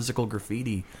listening to the Physical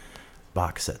Graffiti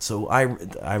box set, so I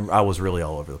was really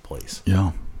all over the place.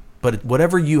 Yeah. But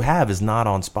whatever you have is not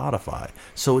on Spotify.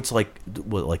 So it's like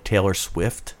Taylor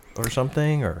Swift or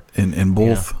something, or and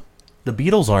both the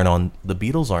Beatles aren't on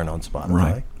Spotify.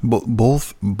 Right.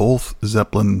 Both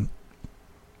Zeppelin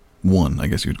 1, I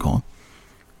guess you'd call it,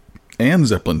 and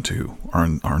Zeppelin 2 are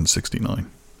in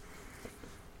 69.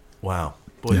 Wow.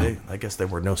 Boy, I guess there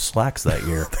were no slacks that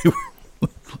year.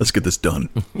 Let's get this done.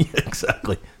 Yeah,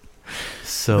 exactly.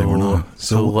 So They were not.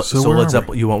 So Led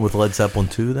Zeppelin, you went with Led Zeppelin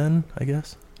 2 then, I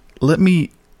guess? Let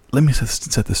me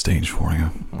set the stage for you.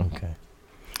 Okay.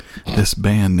 This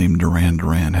band named Duran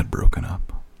Duran had broken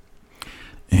up,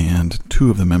 and two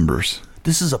of the members.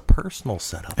 This is a personal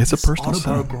setup. It's a personal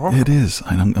setup. It is.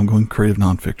 I'm going creative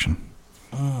nonfiction.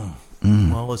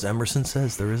 Well, as Emerson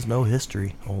says, there is no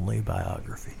history, only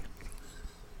biography.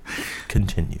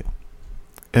 Continue.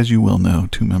 As you well know,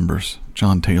 two members,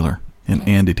 John Taylor and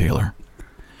Andy Taylor.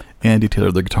 Andy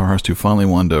Taylor, the guitarist who finally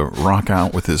wanted to rock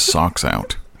out with his socks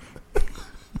out,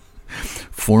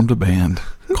 formed a band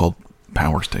called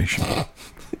Power Station.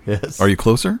 Yes. Are you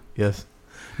closer? Yes.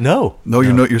 No.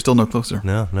 You're still no closer.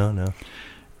 No.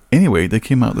 Anyway, they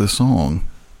came out with a song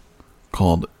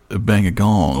called Bang a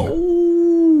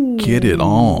Gong. Get It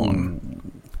On.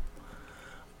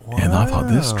 Wow. And I thought,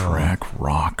 this track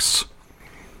rocks.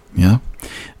 Yeah.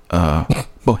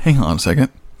 Well, hang on a second.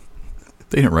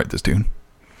 They didn't write this tune.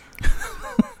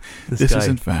 This is,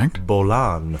 in fact,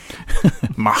 Bolan.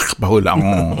 Marc Bolan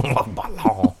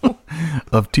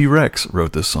of T-Rex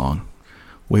wrote this song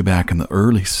way back in the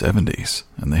early 70s,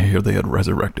 and here they had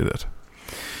resurrected it.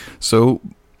 So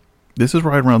this is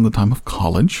right around the time of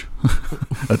college,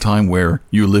 a time where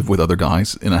you live with other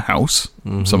guys in a house,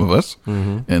 some of us,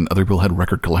 and other people had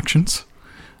record collections,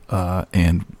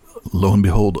 and lo and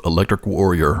behold, Electric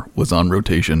Warrior was on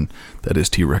rotation. That is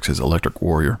T-Rex's Electric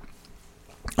Warrior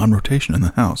on rotation in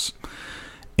the house.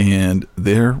 And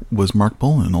there was Marc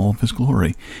Bolan in all of his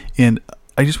glory. And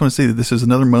I just want to say that this is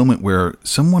another moment where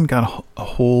someone got a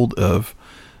hold of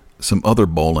some other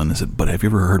Bolan and said, but have you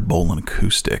ever heard Bolan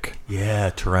acoustic? Yeah,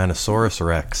 Tyrannosaurus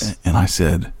Rex. And I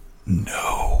said,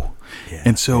 no. Yeah,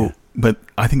 and so, but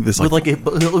I think this it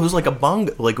was like a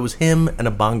bongo, like it was him and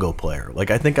a bongo player.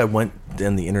 Like I think I went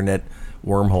in the internet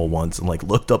wormhole once and like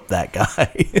looked up that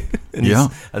guy. And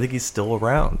I think he's still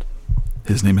around.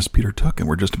 His name is Peter Took, and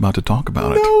we're just about to talk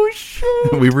about it. No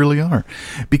shit. We really are.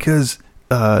 Because,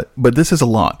 but this is a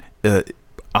lot.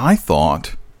 I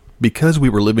thought, because we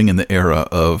were living in the era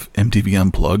of MTV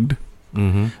Unplugged,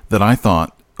 that I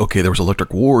thought, okay, there was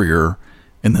Electric Warrior,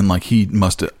 and then like he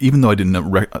must have, even though I didn't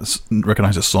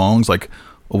recognize the songs, like,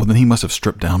 well, then he must have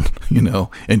stripped down,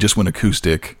 and just went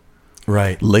acoustic.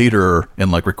 Right. Later,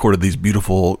 and like recorded these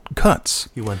beautiful cuts.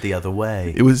 He went the other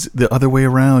way. It was the other way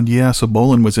around, yeah. So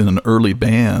Bolan was in an early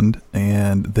band,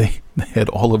 and they had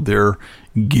all of their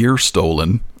gear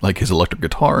stolen, like his electric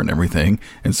guitar and everything,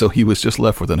 and so he was just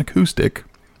left with an acoustic.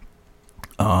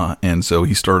 And so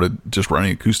he started just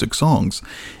writing acoustic songs,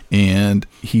 and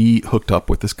he hooked up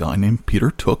with this guy named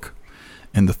Peter Took,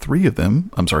 and the two of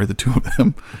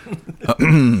them,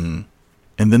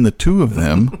 and then the two of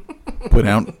them put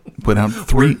out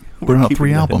three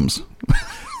albums.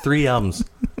 3 albums.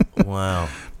 Wow.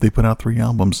 They put out 3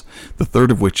 albums, the third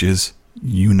of which is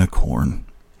Unicorn.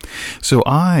 So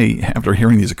after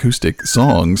hearing these acoustic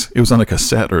songs, it was on a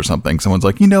cassette or something. Someone's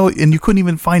like, and you couldn't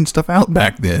even find stuff out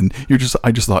back then.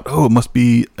 I just thought, oh, it must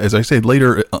be, as I said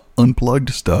later,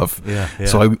 unplugged stuff. Yeah.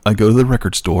 So I go to the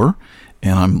record store,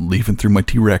 and I'm leafing through my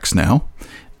T-Rex now,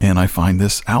 and I find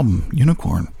this album,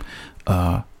 Unicorn.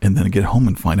 And then I get home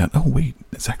and find out, oh, wait,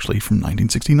 it's actually from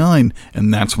 1969.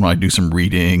 And that's when I do some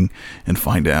reading and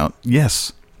find out,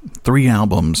 yes, 3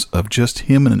 albums of just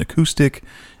him and an acoustic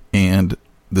and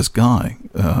this guy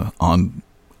on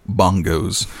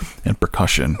bongos and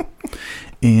percussion.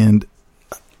 And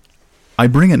I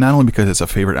bring it not only because it's a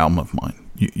favorite album of mine.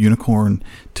 Unicorn,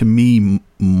 to me,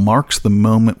 marks the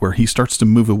moment where he starts to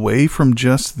move away from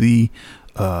just the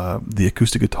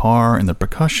acoustic guitar and the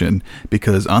percussion,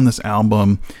 because on this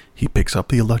album he picks up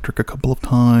the electric a couple of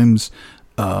times.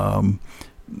 The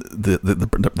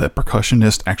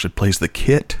percussionist actually plays the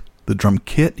drum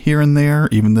kit here and there,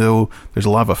 even though there's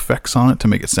a lot of effects on it to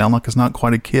make it sound like it's not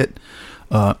quite a kit.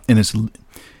 And it's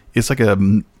like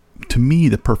a to me,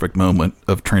 the perfect moment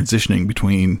of transitioning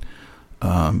between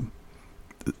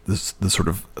the sort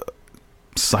of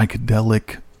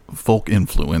psychedelic folk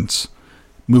influence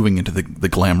moving into the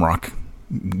glam rock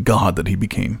god that he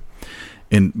became.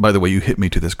 And by the way, you hit me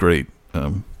to this great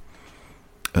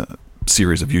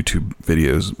series of YouTube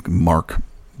videos. Mark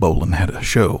Bolan had a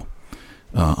show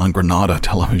on Granada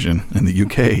television in the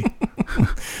UK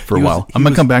for a while. I'm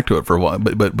going to come back to it for a while,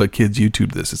 but kids,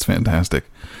 YouTube this. It's fantastic.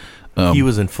 He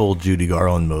was in full Judy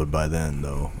Garland mode by then,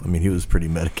 though. I mean, he was pretty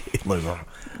medicated.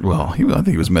 Well, I think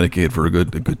he was medicated for a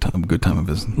good time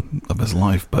of his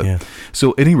life. But yeah.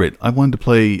 So, at any rate, I wanted to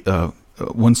play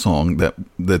one song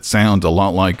that sounds a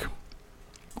lot like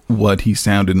what he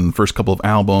sounded in the first couple of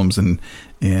albums, and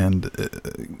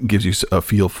gives you a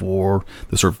feel for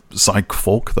the sort of psych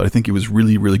folk that I think he was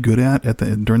really, really good at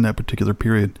during that particular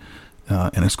period.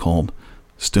 And it's called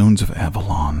 "Stones of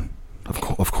Avalon," of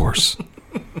course.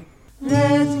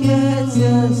 Let's get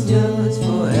some stones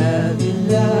for every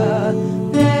love.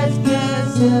 Let's get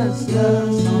some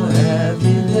stones for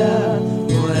every love.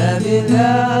 For every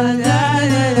love, la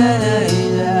la la la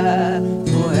la.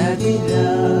 For every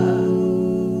love.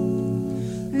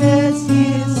 Let's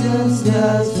get some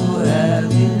stones for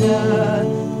every love.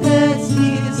 Let's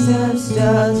get some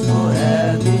stones for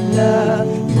every love.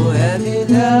 For every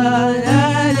love, la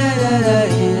la la la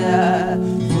la.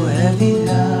 For every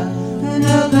love.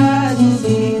 Nobody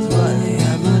sees what they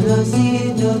ever don't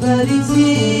see. Nobody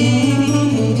sees.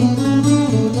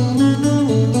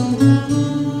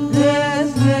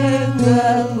 Let's make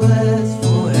a quest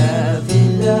for every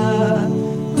love.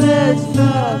 Quest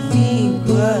for feet,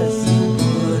 crossing,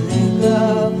 pulling go.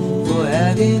 For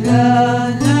every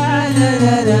love, la la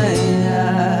la la la.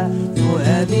 For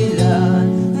every love,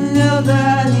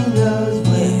 nobody knows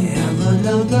wherever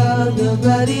love goes.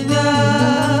 Nobody knows.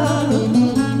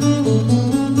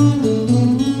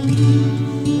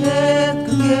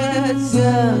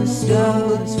 Some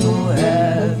stones for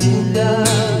every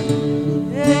love.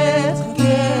 Let's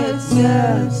get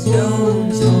some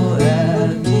stones for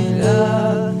every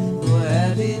love. For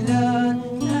every love.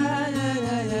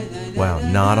 Wow,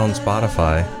 not on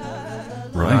Spotify.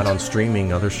 Right. Not on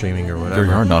other streaming or whatever.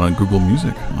 There are not on Google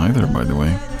Music either, by the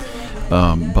way.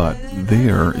 But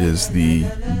there is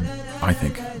I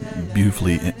think,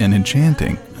 beautifully and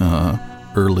enchanting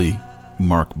early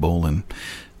Mark Bolan,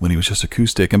 when he was just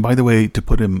acoustic. And by the way, to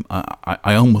put him,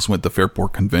 I almost went the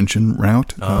Fairport Convention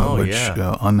route, which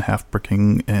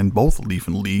Unhalfbricking and both Leaf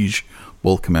and Liege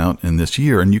both come out in this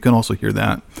year. And you can also hear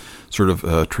that sort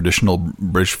of traditional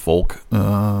British folk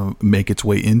make its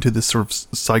way into this sort of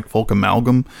psych folk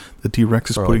amalgam that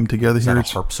T-Rex is putting together here. Is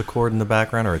that a harpsichord in the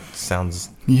background, or it sounds...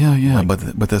 Yeah, but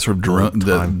that sort of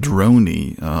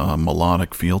droney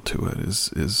melodic feel to it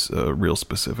is real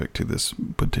specific to this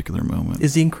particular moment.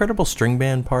 Is the Incredible String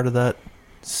Band part of that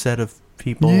set of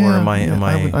people, or am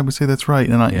I? I would say that's right,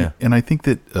 and I think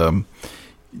that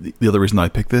the other reason I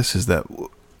picked this is that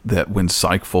when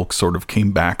psych folk sort of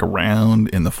came back around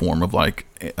in the form of like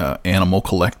Animal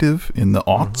Collective in the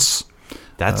aughts.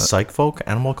 That's psych folk,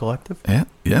 Animal Collective? Yeah,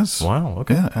 yes. Wow,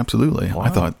 okay. Yeah, absolutely. Wow. I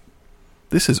thought,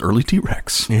 this is early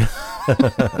T-Rex. Yeah.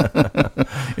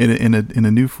 in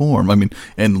a new form. I mean,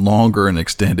 and longer and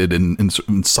extended and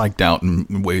psyched out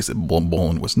in ways that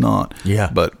Bolan was not. Yeah.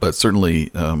 But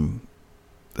certainly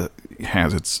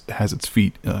has its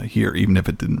feet here, even if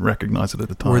it didn't recognize it at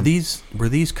the time. Were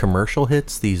these commercial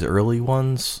hits, these early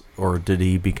ones, or did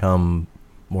he become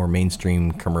more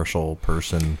mainstream commercial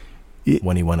person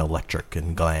when he went electric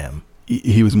and glam?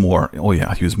 He was more. Oh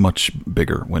yeah, he was much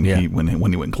bigger when he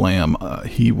went glam.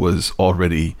 He was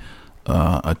already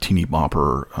a teeny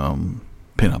bopper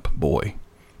pinup boy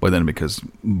by then, because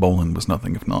Bolan was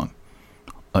nothing if not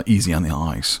easy on the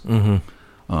eyes. Mm-hmm.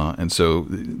 And so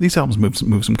these albums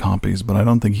moved some copies, but I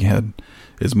don't think he had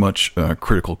as much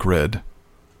critical cred.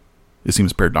 It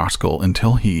seems paradoxical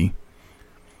until he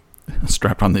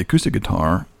strapped on the acoustic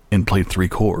guitar and played 3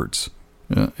 chords.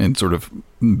 And sort of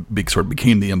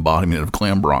became the embodiment of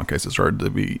glam rock as it started to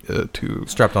be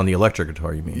strapped on the electric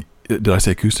guitar. You mean? Did I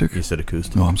say acoustic? You said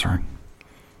acoustic. Oh, I'm sorry.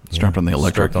 Strapped on the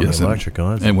electric. Strapped on the electric.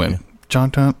 And went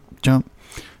jump, jump, jump,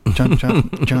 jump,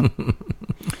 jump, jump.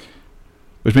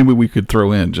 Which maybe we could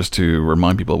throw in just to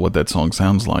remind people what that song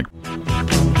sounds like.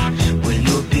 When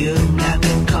you're building like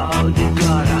a car, you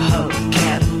got a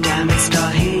hubcap, diamond star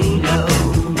halo.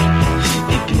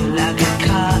 You build like a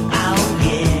car, oh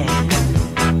yeah.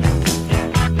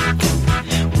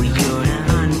 When you're a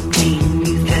hunting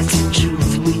youth, that's the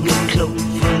truth. When you're cloak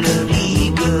full of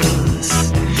eagles,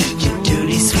 you're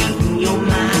dirty, sweet, and you're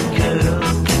my girl.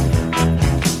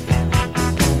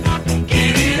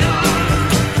 Give it all.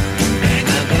 Make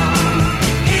a car.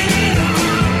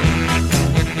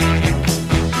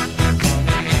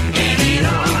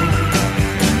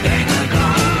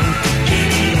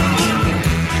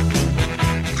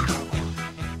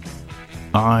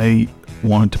 I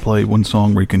wanted to play one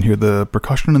song where you can hear the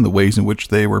percussion and the ways in which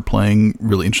they were playing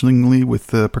really interestingly with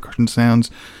the percussion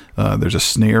sounds. There's a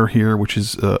snare here which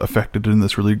is affected in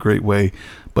this really great way,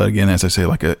 but again, as I say,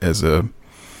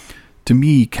 to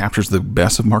me, captures the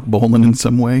best of Mark Bolan in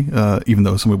some way, even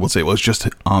though some people would say, well, it's just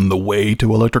on the way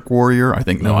to Electric Warrior. I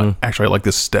think, no, I like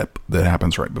this step that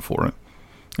happens right before it.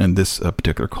 And this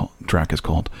particular track is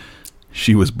called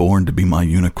She Was Born to Be My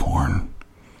Unicorn.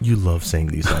 You love saying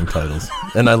these song titles,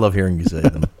 and I love hearing you say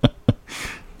them.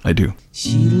 I do.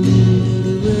 She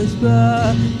was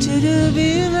born to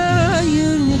be my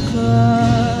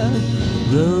unicorn.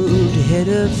 Road ahead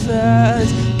of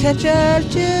us, catch our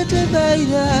gentle by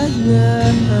the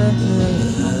love.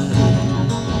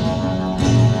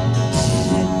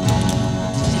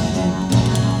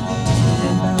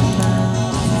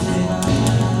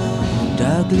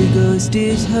 Darkly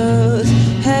ghost's host,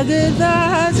 haggard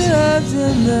visor of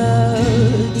the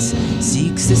notes,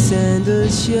 seeks the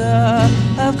sandals shore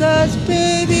of God's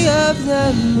baby of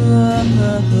the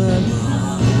moors.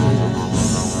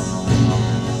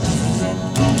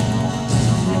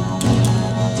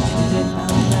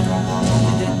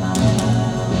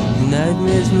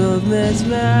 Nightmares, movements,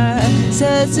 my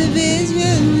sense of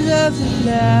visions of the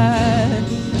light.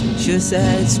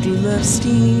 Shoreside stream of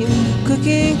steam,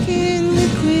 cooking in the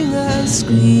cream of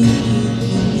scream.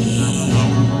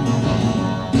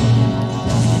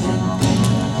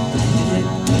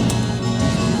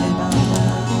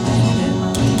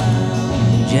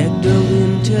 Jack the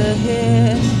winter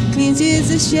hair cleans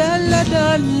his shallot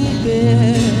on his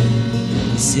bed.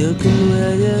 Silken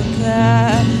weather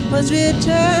car was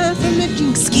returned from the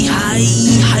Jinksky high.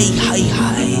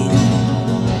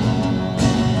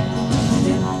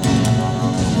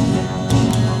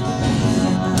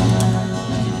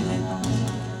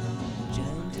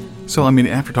 So, I mean,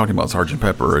 after talking about Sgt.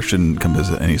 Pepper, it shouldn't come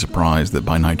as any surprise that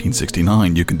by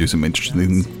 1969 you can do some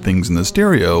interesting things in the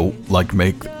stereo, like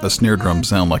make a snare drum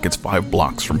sound like it's 5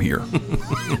 blocks from here.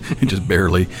 It's just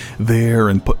barely there,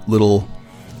 and put little,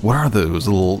 what are those,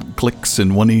 little clicks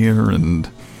in one ear, and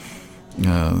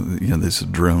there's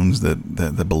drones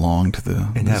that belong to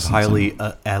the... And have highly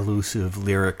elusive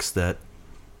lyrics that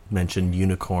mention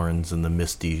unicorns and the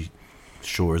misty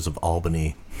shores of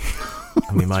Albany.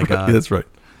 I mean, my God. That's right.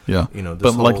 Yeah,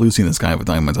 but like Lucy in the Sky with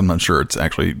Diamonds, I'm not sure it's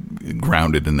actually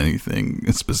grounded in anything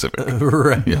specific.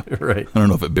 Right, yeah, right. I don't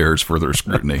know if it bears further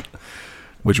scrutiny,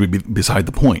 which would be beside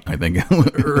the point, I think.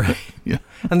 Right. Yeah.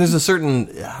 And there's a certain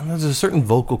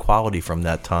vocal quality from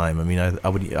that time. I mean, I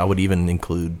would even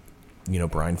include,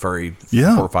 Brian Ferry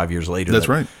 4 or 5 years later. That's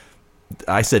right.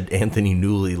 I said Anthony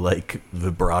Newley like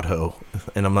vibrato,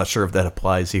 and I'm not sure if that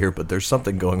applies here, but there's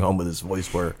something going on with his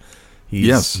voice where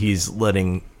he's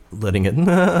letting it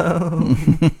no.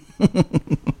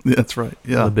 That's right.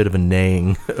 Yeah, a bit of a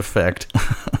neighing effect.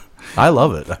 I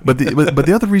love it. But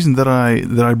the other reason that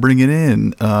I bring it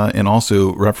in and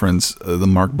also reference the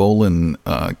Mark Bolan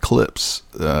clips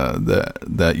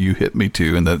that you hit me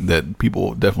to, and that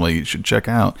people definitely should check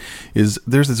out, is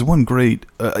there's this one great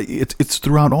it's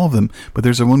throughout all of them, but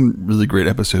there's a one really great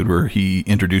episode where he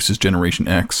introduces Generation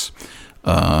X,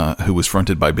 who was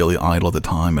fronted by Billy Idol at the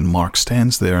time, and Mark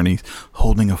stands there and he's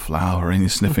holding a flower and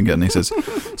he's sniffing it, and he says,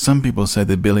 "Some people say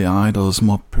that Billy Idol is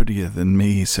more prettier than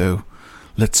me, so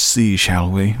let's see,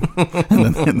 shall we?"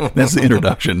 And then that's the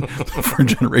introduction for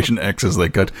Generation X as they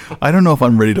cut. I don't know if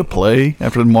I'm ready to play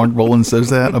after Mark Bolan says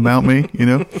that about me,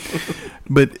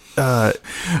 But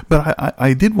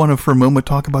I did want to for a moment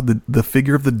talk about the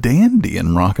figure of the dandy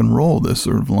in rock and roll. This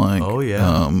sort of like,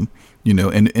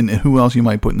 and who else you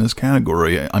might put in this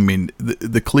category. I mean,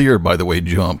 the clear, by the way,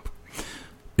 jump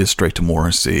is straight to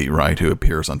Morrissey, right? Who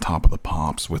appears on Top of the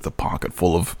Pops with a pocket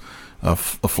full of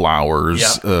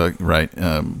flowers, right?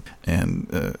 And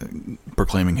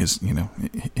proclaiming his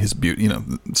beauty,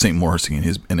 St. Morrissey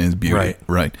and his beauty,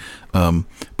 right?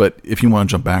 But if you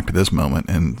want to jump back to this moment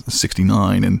and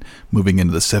 '69 and moving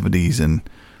into the '70s, and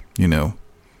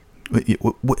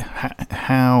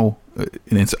how,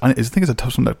 and I think it's a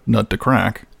tough nut to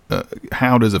crack.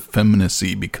 How does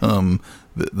effeminacy become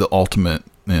the ultimate,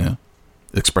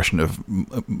 expression of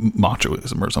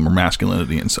machoism or some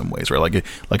masculinity in some ways, right?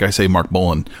 Like I say, Mark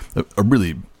Bolan, a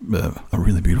really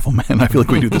beautiful man. I feel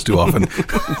like we do this too often.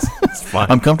 It's fine.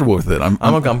 I'm comfortable with it. I'm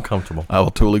comfortable. I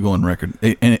will totally go on record.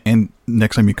 And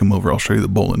next time you come over, I'll show you the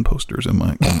Bolan posters in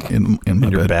my in my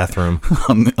your bathroom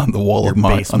on the wall of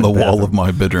my wall of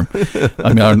my bedroom.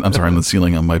 I mean, I'm sorry, on the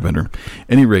ceiling on my bedroom.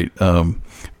 At any rate,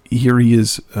 here he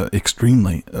is,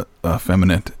 extremely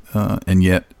effeminate, and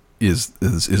yet is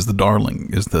the darling,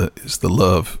 is the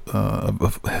love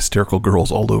of hysterical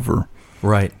girls all over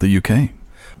the UK.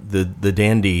 the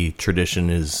dandy tradition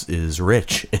is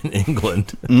rich in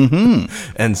England,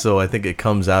 and so I think it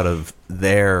comes out of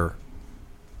there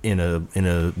in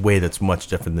a way that's much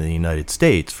different than the United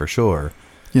States, for sure.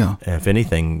 Yeah. And if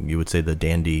anything, you would say the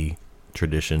dandy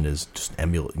tradition is just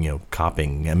emulating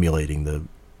the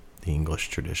English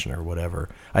tradition or whatever.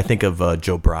 I think of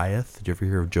Joe Bryant. Did you ever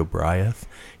hear of Joe Bryant?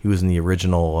 He was in the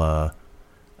original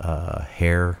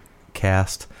Hair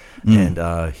cast,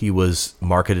 and he was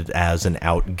marketed as an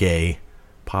out gay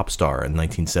pop star in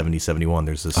 1970-71.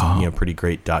 There's this pretty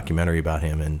great documentary about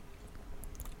him,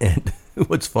 and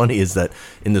what's funny is that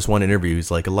in this one interview,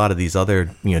 he's like, a lot of these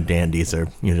other dandies are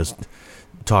just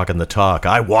talking the talk.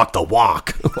 I walk the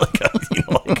walk.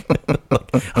 like,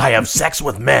 I have sex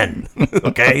with men.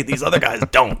 Okay, these other guys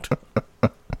don't.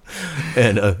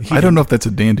 And I don't know if that's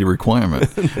a dandy requirement,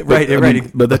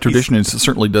 right? But that tradition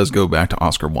certainly does go back to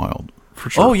Oscar Wilde, for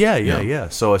sure. Oh yeah.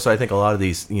 So I think a lot of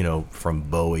these, from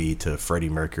Bowie to Freddie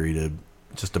Mercury to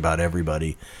just about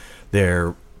everybody,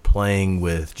 they're playing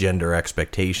with gender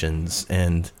expectations,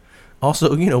 and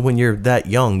also, when you're that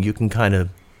young, you can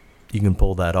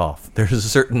pull that off. There's a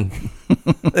certain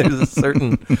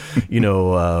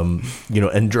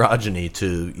androgyny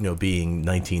to being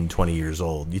 19, 20 years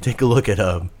old. You take a look at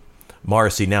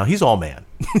Morrissey now. He's all man.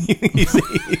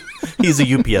 he's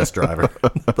a UPS driver,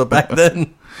 but back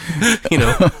then,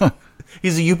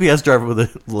 he's a UPS driver with a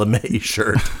LeMay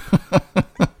shirt.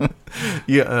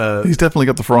 Yeah, he's definitely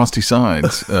got the frosty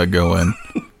sides going.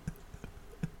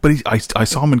 But I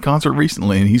saw him in concert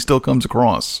recently, and he still comes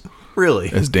across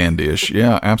really as dandyish.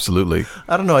 Yeah, absolutely.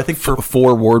 I don't know. I think for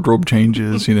 4 wardrobe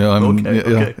changes. Okay.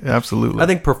 Yeah, absolutely. I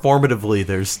think performatively,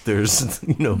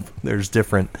 there's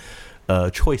different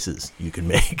choices you can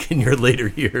make in your later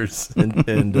years,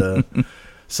 and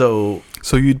so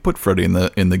you'd put Freddie in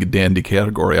the dandy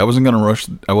category. I wasn't going to rush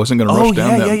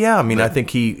down that. Yeah. I mean, I think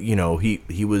he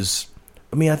was.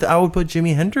 I mean, I would put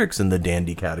Jimi Hendrix in the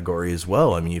dandy category as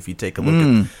well. I mean, if you take a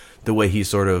look at the way he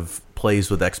sort of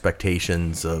plays with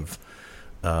expectations of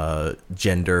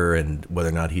gender and whether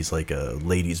or not he's like a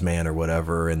ladies' man or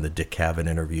whatever, in the Dick Cavett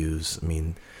interviews. I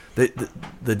mean,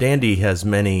 the dandy has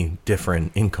many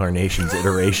different incarnations,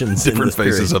 iterations, different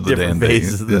faces of the dandy. Different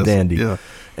faces of the dandy. Yeah.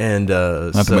 And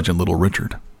not to mention Little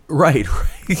Richard. Right,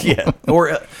 yeah, or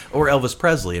Elvis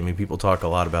Presley. I mean, people talk a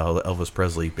lot about how Elvis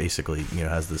Presley basically,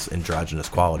 has this androgynous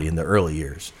quality in the early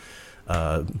years.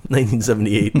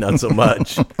 1978, not so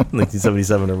much.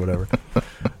 1977 or whatever.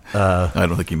 I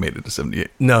don't think he made it to 78.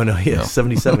 No,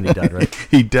 77 he died, right?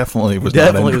 He definitely was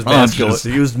masculine.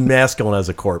 He was masculine as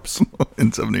a corpse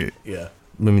in 78. Yeah,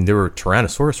 I mean, there were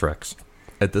Tyrannosaurus Rex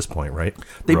at this point, right?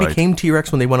 They became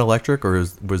T-Rex when they went electric, or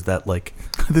was that like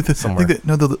somewhere?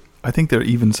 I think there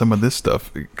even some of this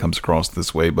stuff comes across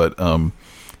this way, but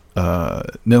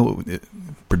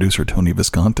producer Tony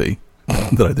Visconti,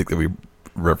 that I think that we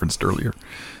referenced earlier,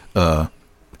 got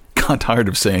tired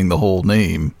of saying the whole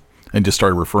name and just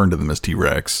started referring to them as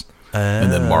T-Rex.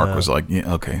 And then Mark was like,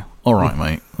 "Yeah, okay, all right,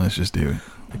 mate, let's just do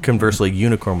it." Conversely,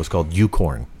 unicorn was called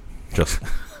Ucorn. Just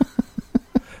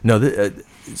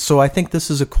so I think this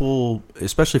is a cool,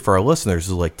 especially for our listeners,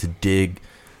 is like to dig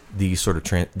these sort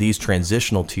of these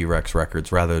transitional T-Rex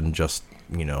records rather than just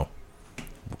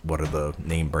what are the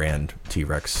name brand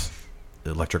T-Rex,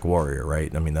 Electric Warrior,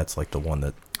 right? I mean, that's like the one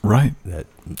that right. That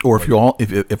or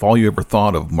if all you ever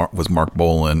thought of was Mark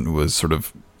Bolan was sort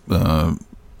of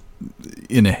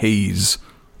in a haze,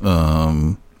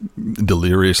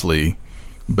 deliriously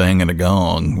banging a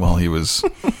gong while he was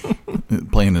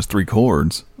playing his 3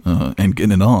 chords and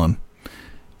getting it on,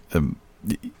 and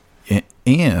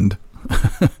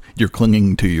you're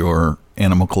clinging to your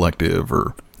Animal Collective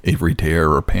or Avery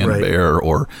Tear or Panda Bear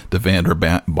or the Vander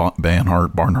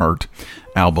Barnhart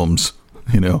albums,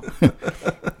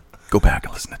 go back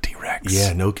and listen to T-Rex.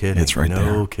 Yeah, no kidding. It's right there.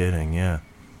 No kidding. Yeah.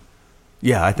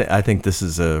 Yeah, I think this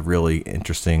is a really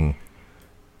interesting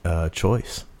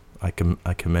choice. I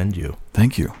commend you.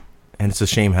 Thank you. And it's a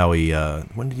shame how he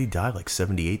when did he die? Like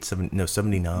 78,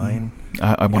 79?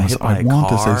 I want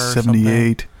to say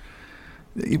 78.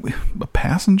 A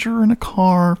passenger in a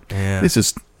car. Yeah. This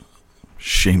is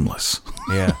shameless.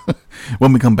 Yeah.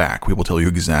 When we come back, we will tell you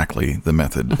exactly the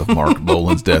method of Mark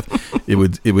Bolan's death. It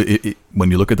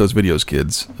when you look at those videos,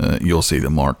 kids, you'll see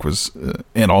that Mark was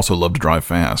and also loved to drive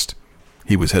fast.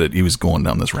 He was going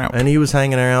down this route, and he was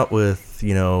hanging out with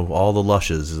all the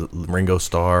lushes: Ringo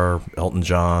Starr, Elton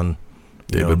John,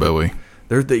 David Bowie.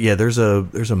 There's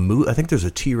a movie. I think there's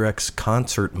a T-Rex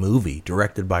concert movie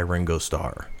directed by Ringo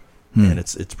Starr, and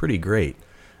it's pretty great.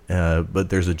 but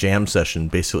there's a jam session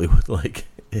basically with like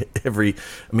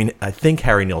I think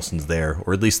Harry Nilsson's there,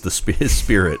 or at least his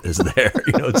spirit is there.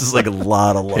 It's just like a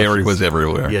lot of Harry was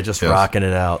everywhere. Yeah, just rocking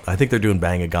it out. I think they're doing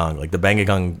Bang a Gong. Like the Bang a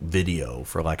Gong video,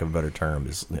 for lack of a better term,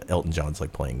 is Elton John's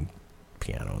like playing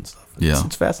piano and stuff.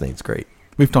 It's fascinating. It's great.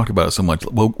 We've talked about it so much.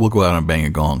 We'll go out and Bang a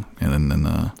Gong, and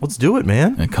then let's do it,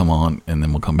 man. And come on, and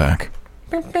then we'll come back.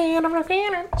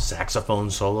 Saxophone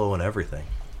solo and everything.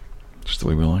 Just the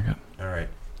way we like it. All right.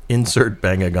 Insert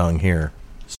Bang a Gong here.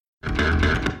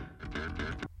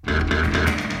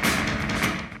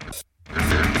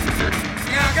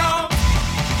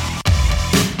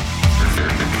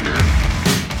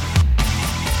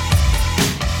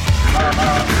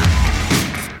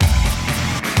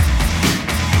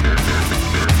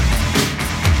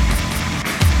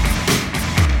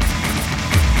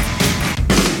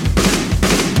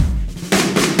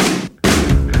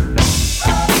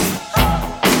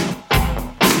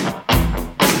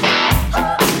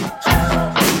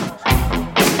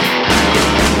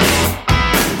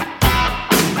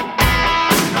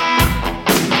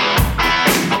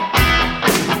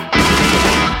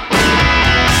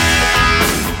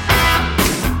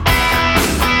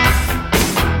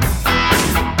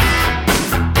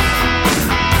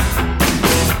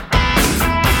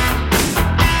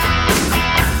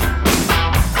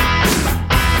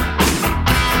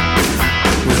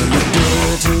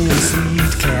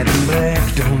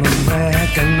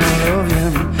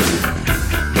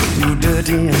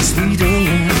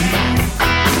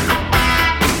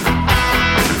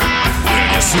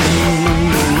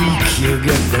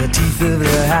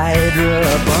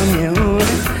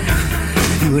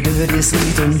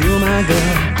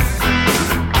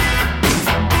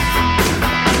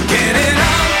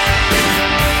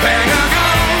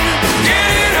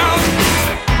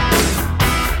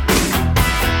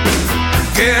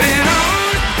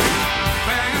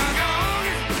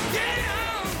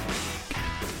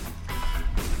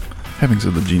 Having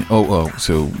said the gene,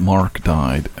 so Mark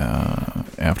died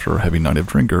after a heavy night of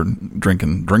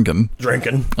drinking,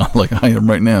 like I am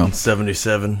right now.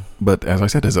 77. But as I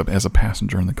said, as a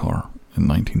passenger in the car in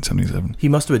 1977. He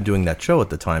must have been doing that show at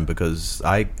the time, because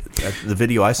the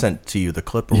video I sent to you, the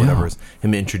clip or whatever, is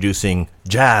him introducing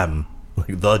Jam,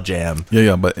 like the Jam.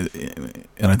 Yeah, but and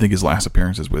I think his last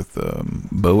appearance is with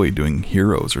Bowie doing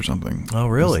Heroes or something. Oh,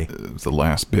 really? It was the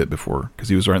last bit before, because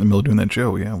he was right in the middle of doing that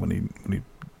show. Yeah, when he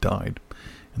died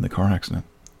in the car accident.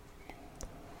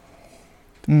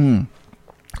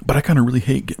 But I kind of really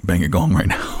hate Bang a Gong right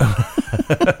now.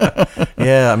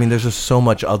 Yeah, I mean, there's just so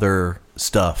much other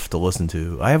stuff to listen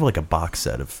to. I have like a box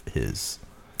set of his.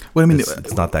 Well, I mean,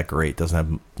 it's not that great. It doesn't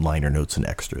have liner notes and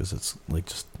extras. It's like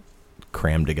just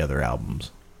crammed together albums.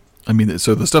 I mean,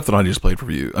 so the stuff that I just played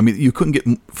for you, I mean, you couldn't get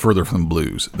further from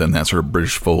blues than that sort of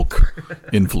British folk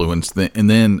influence. And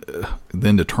then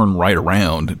to turn right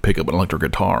around and pick up an electric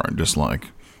guitar and just like,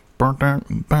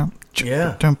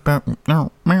 yeah.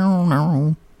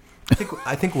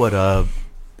 I think what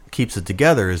keeps it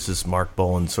together is this Mark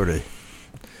Bolan sort of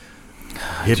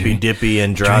hippy dippy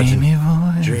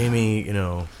androgynous, dreamy,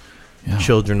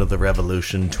 Children of the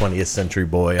Revolution, 20th Century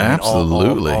Boy. I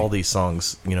Absolutely. mean, all these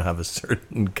songs, have a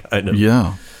certain kind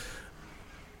of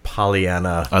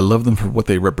Pollyanna. I love them for what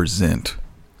they represent.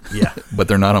 Yeah. But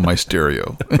they're not on my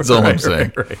stereo. That's all I'm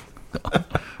saying. Right.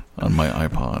 On my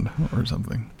iPod or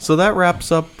something. So that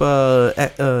wraps up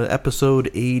episode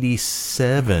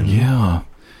 87. Yeah.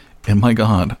 And my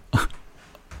God,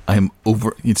 I'm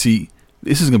over. You see,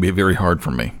 this is going to be very hard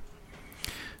for me.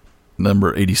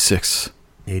 Number 86.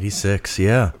 86,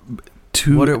 yeah.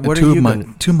 Two of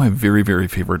my very, very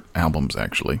favorite albums,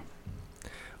 actually.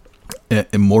 And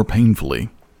more painfully,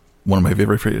 one of my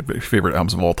very favorite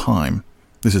albums of all time.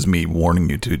 This is me warning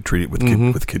you to treat it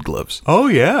with kid gloves. Oh,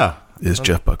 yeah. Is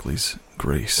Jeff Buckley's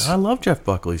Grace. I love Jeff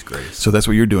Buckley's Grace. So that's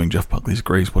what you're doing, Jeff Buckley's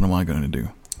Grace. What am I going to do?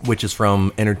 Which is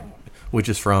from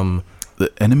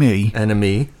the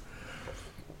Enemy.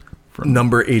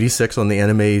 Number 86 on the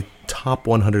Anime Top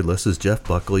 100 list is Jeff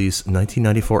Buckley's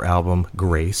 1994 album,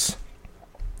 Grace.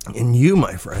 And you,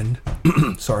 my friend,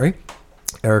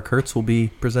 Erich Hertz will be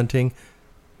presenting.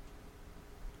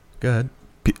 Go ahead.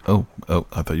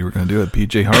 I thought you were going to do it.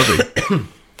 PJ Harvey.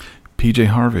 PJ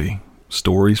Harvey,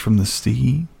 Stories from the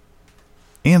Sea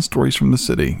and Stories from the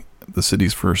City. The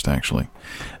city's first, actually.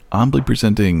 I'll be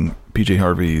presenting PJ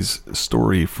Harvey's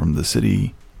Story from the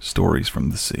City, Stories from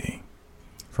the Sea.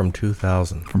 From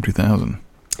 2000. From 2000.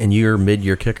 And your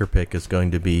mid-year kicker pick is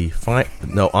going to be fine.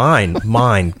 No,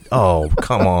 mine. Oh,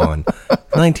 come on.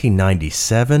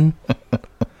 1997?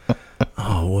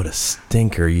 Oh, what a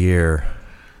stinker year.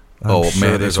 I'm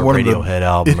sure there's a Radiohead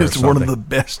album or It's one of something. the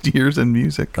best years in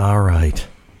music. All right.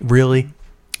 Really?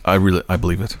 I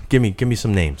believe it. Give me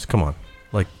some names. Come on.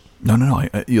 Like No.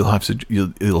 You'll have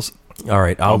to. It'll. all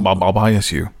right. I'll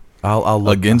bias you. I'll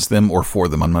look Against them or for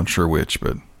them. I'm not sure which,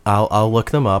 but I'll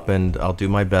look them up and I'll do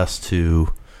my best to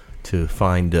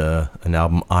find an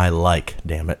album I like.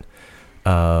 Damn it.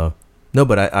 No,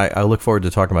 but I look forward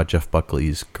to talking about Jeff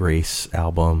Buckley's Grace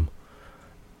album.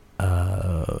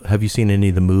 Have you seen any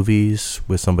of the movies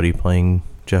with somebody playing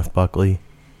Jeff Buckley?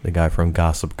 The guy from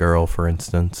Gossip Girl, for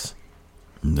instance.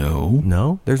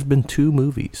 no. There's been 2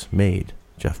 movies made.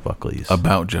 Jeff Buckley's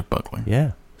About Jeff Buckley.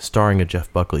 Yeah, starring a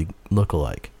Jeff Buckley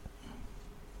lookalike.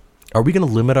 Are we going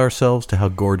to limit ourselves to how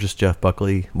gorgeous Jeff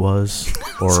Buckley was,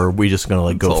 or are we just going to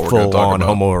like That's all go we're gonna full talk on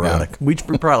about. homoerotic? Yeah.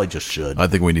 We probably just should. I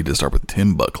think we need to start with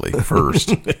Tim Buckley first.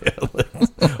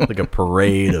 Like a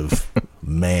parade of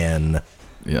man.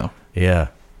 Yeah. Yeah.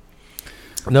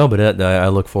 No, but I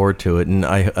look forward to it, and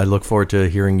I look forward to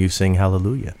hearing you sing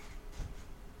Hallelujah.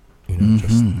 You know,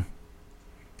 just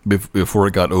Before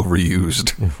it got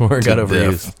overused. before it got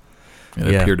overused. Death.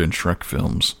 It appeared in Shrek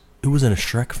films. It was in a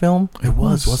Shrek film? It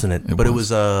was, wasn't it? It But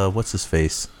was. it was, what's his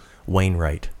face?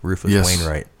 Wainwright. Rufus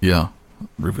Wainwright. Yeah.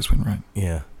 Rufus Wainwright.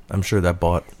 Yeah. I'm sure that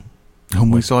bought...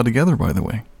 Whom we saw together, by the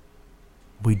way.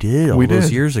 We did all We those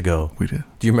did. years ago. We did.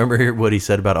 Do you remember what he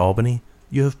said about Albany?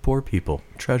 You have poor people.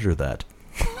 Treasure that.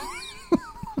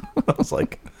 I was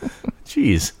like,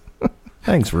 geez.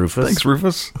 Thanks, Rufus. Thanks,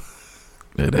 Rufus.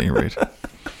 At any rate.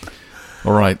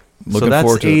 All right. So Looking that's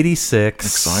forward to 86.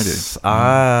 Excited.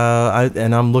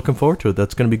 And I'm looking forward to it.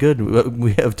 That's going to be good.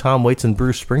 We have Tom Waits and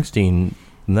Bruce Springsteen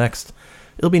next.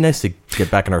 It'll be nice to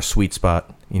get back in our sweet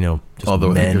spot. You know, just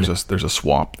Although I men. think there's a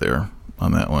swap there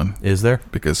on that one. Is there?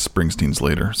 Because Springsteen's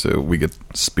later, so we get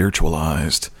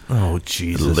spiritualized. Oh,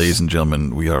 Jesus. Ladies and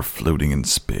gentlemen, we are floating in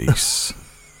space.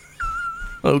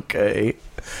 Okay.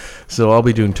 So I'll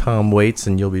be doing Tom Waits,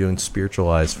 and you'll be doing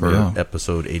Spiritualized for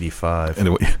episode 85.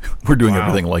 Anyway, we're doing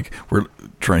everything like we're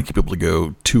trying to keep people to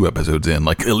go 2 episodes in.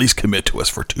 Like, at least commit to us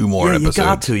for 2 more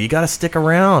episodes. You got to stick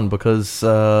around because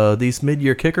these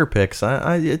mid-year kicker picks,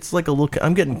 it's like a look.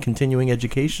 I'm getting continuing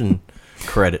education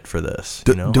credit for this.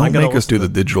 You know? Don't make us do the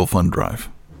digital fund drive.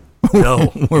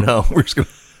 No, no. We're just gonna.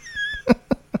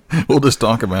 We'll just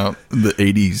talk about the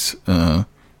 80s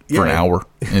for an hour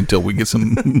until we get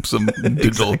some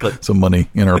digital some money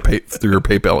in our through your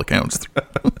PayPal accounts.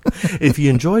 If you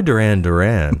enjoy Duran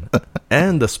Duran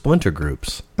and the Splinter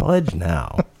Groups, pledge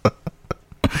now.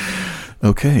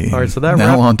 Okay. All right, so that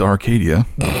now on to Arcadia.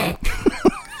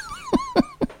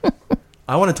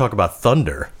 I want to talk about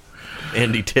Thunder,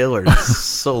 Andy Taylor's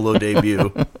solo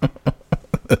debut.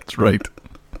 That's right.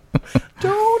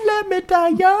 Don't let me die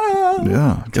young.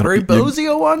 Yeah. Terry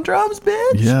Bozzio on drums,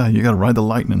 bitch. Yeah, you got to ride the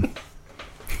lightning.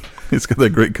 It's got that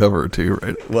great cover, too,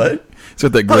 right? What? It's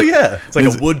got that great... Oh, yeah. It's like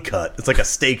a woodcut. It's like a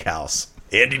steakhouse.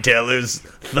 Andy Taylor's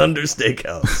Thunder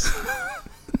Steakhouse.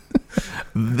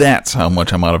 That's how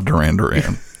much I'm out of Duran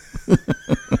Duran.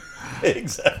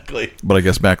 Exactly. But I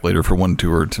guess back later for one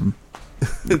tour to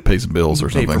pay some bills or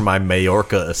Pay something. for my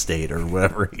Majorca estate or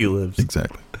wherever he lives.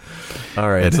 Exactly. All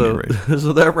right, so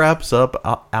that wraps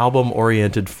up album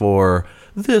oriented for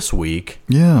this week.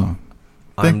 Yeah.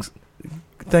 Thanks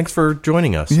for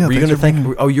joining us. Yeah, Were you going to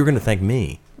thank? Oh, you're going to thank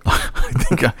me. I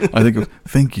think it was,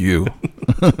 thank you,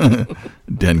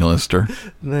 Daniel Lister.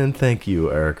 Then thank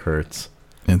you, Eric Hertz.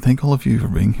 And thank all of you for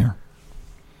being here.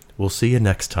 We'll see you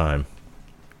next time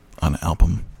on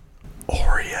Album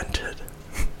Oriented.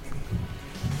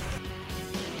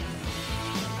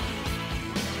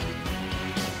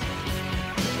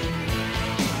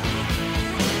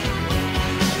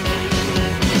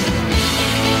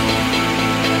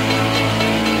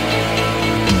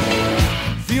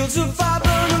 Fields of fire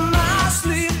burning my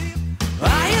sleep.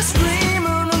 I hear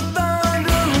screaming and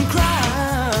thunder and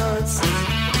cries.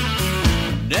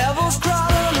 Devils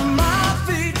crawling under my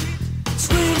feet.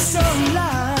 Scream so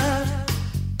loud.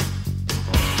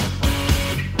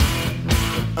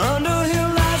 Under him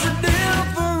lies a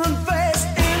different face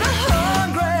in a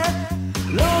hungry,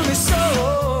 lonely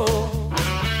soul.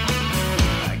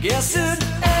 I guess it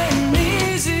ain't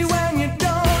easy when you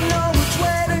don't know which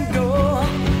way to go.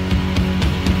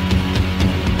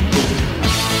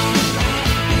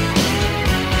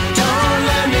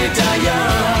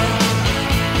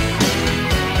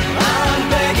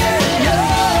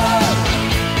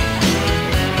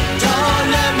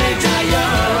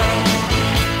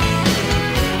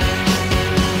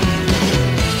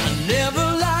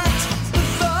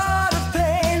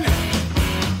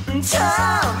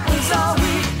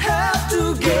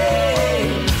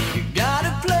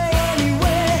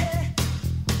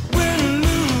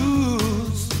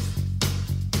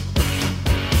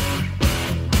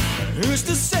 used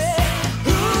to say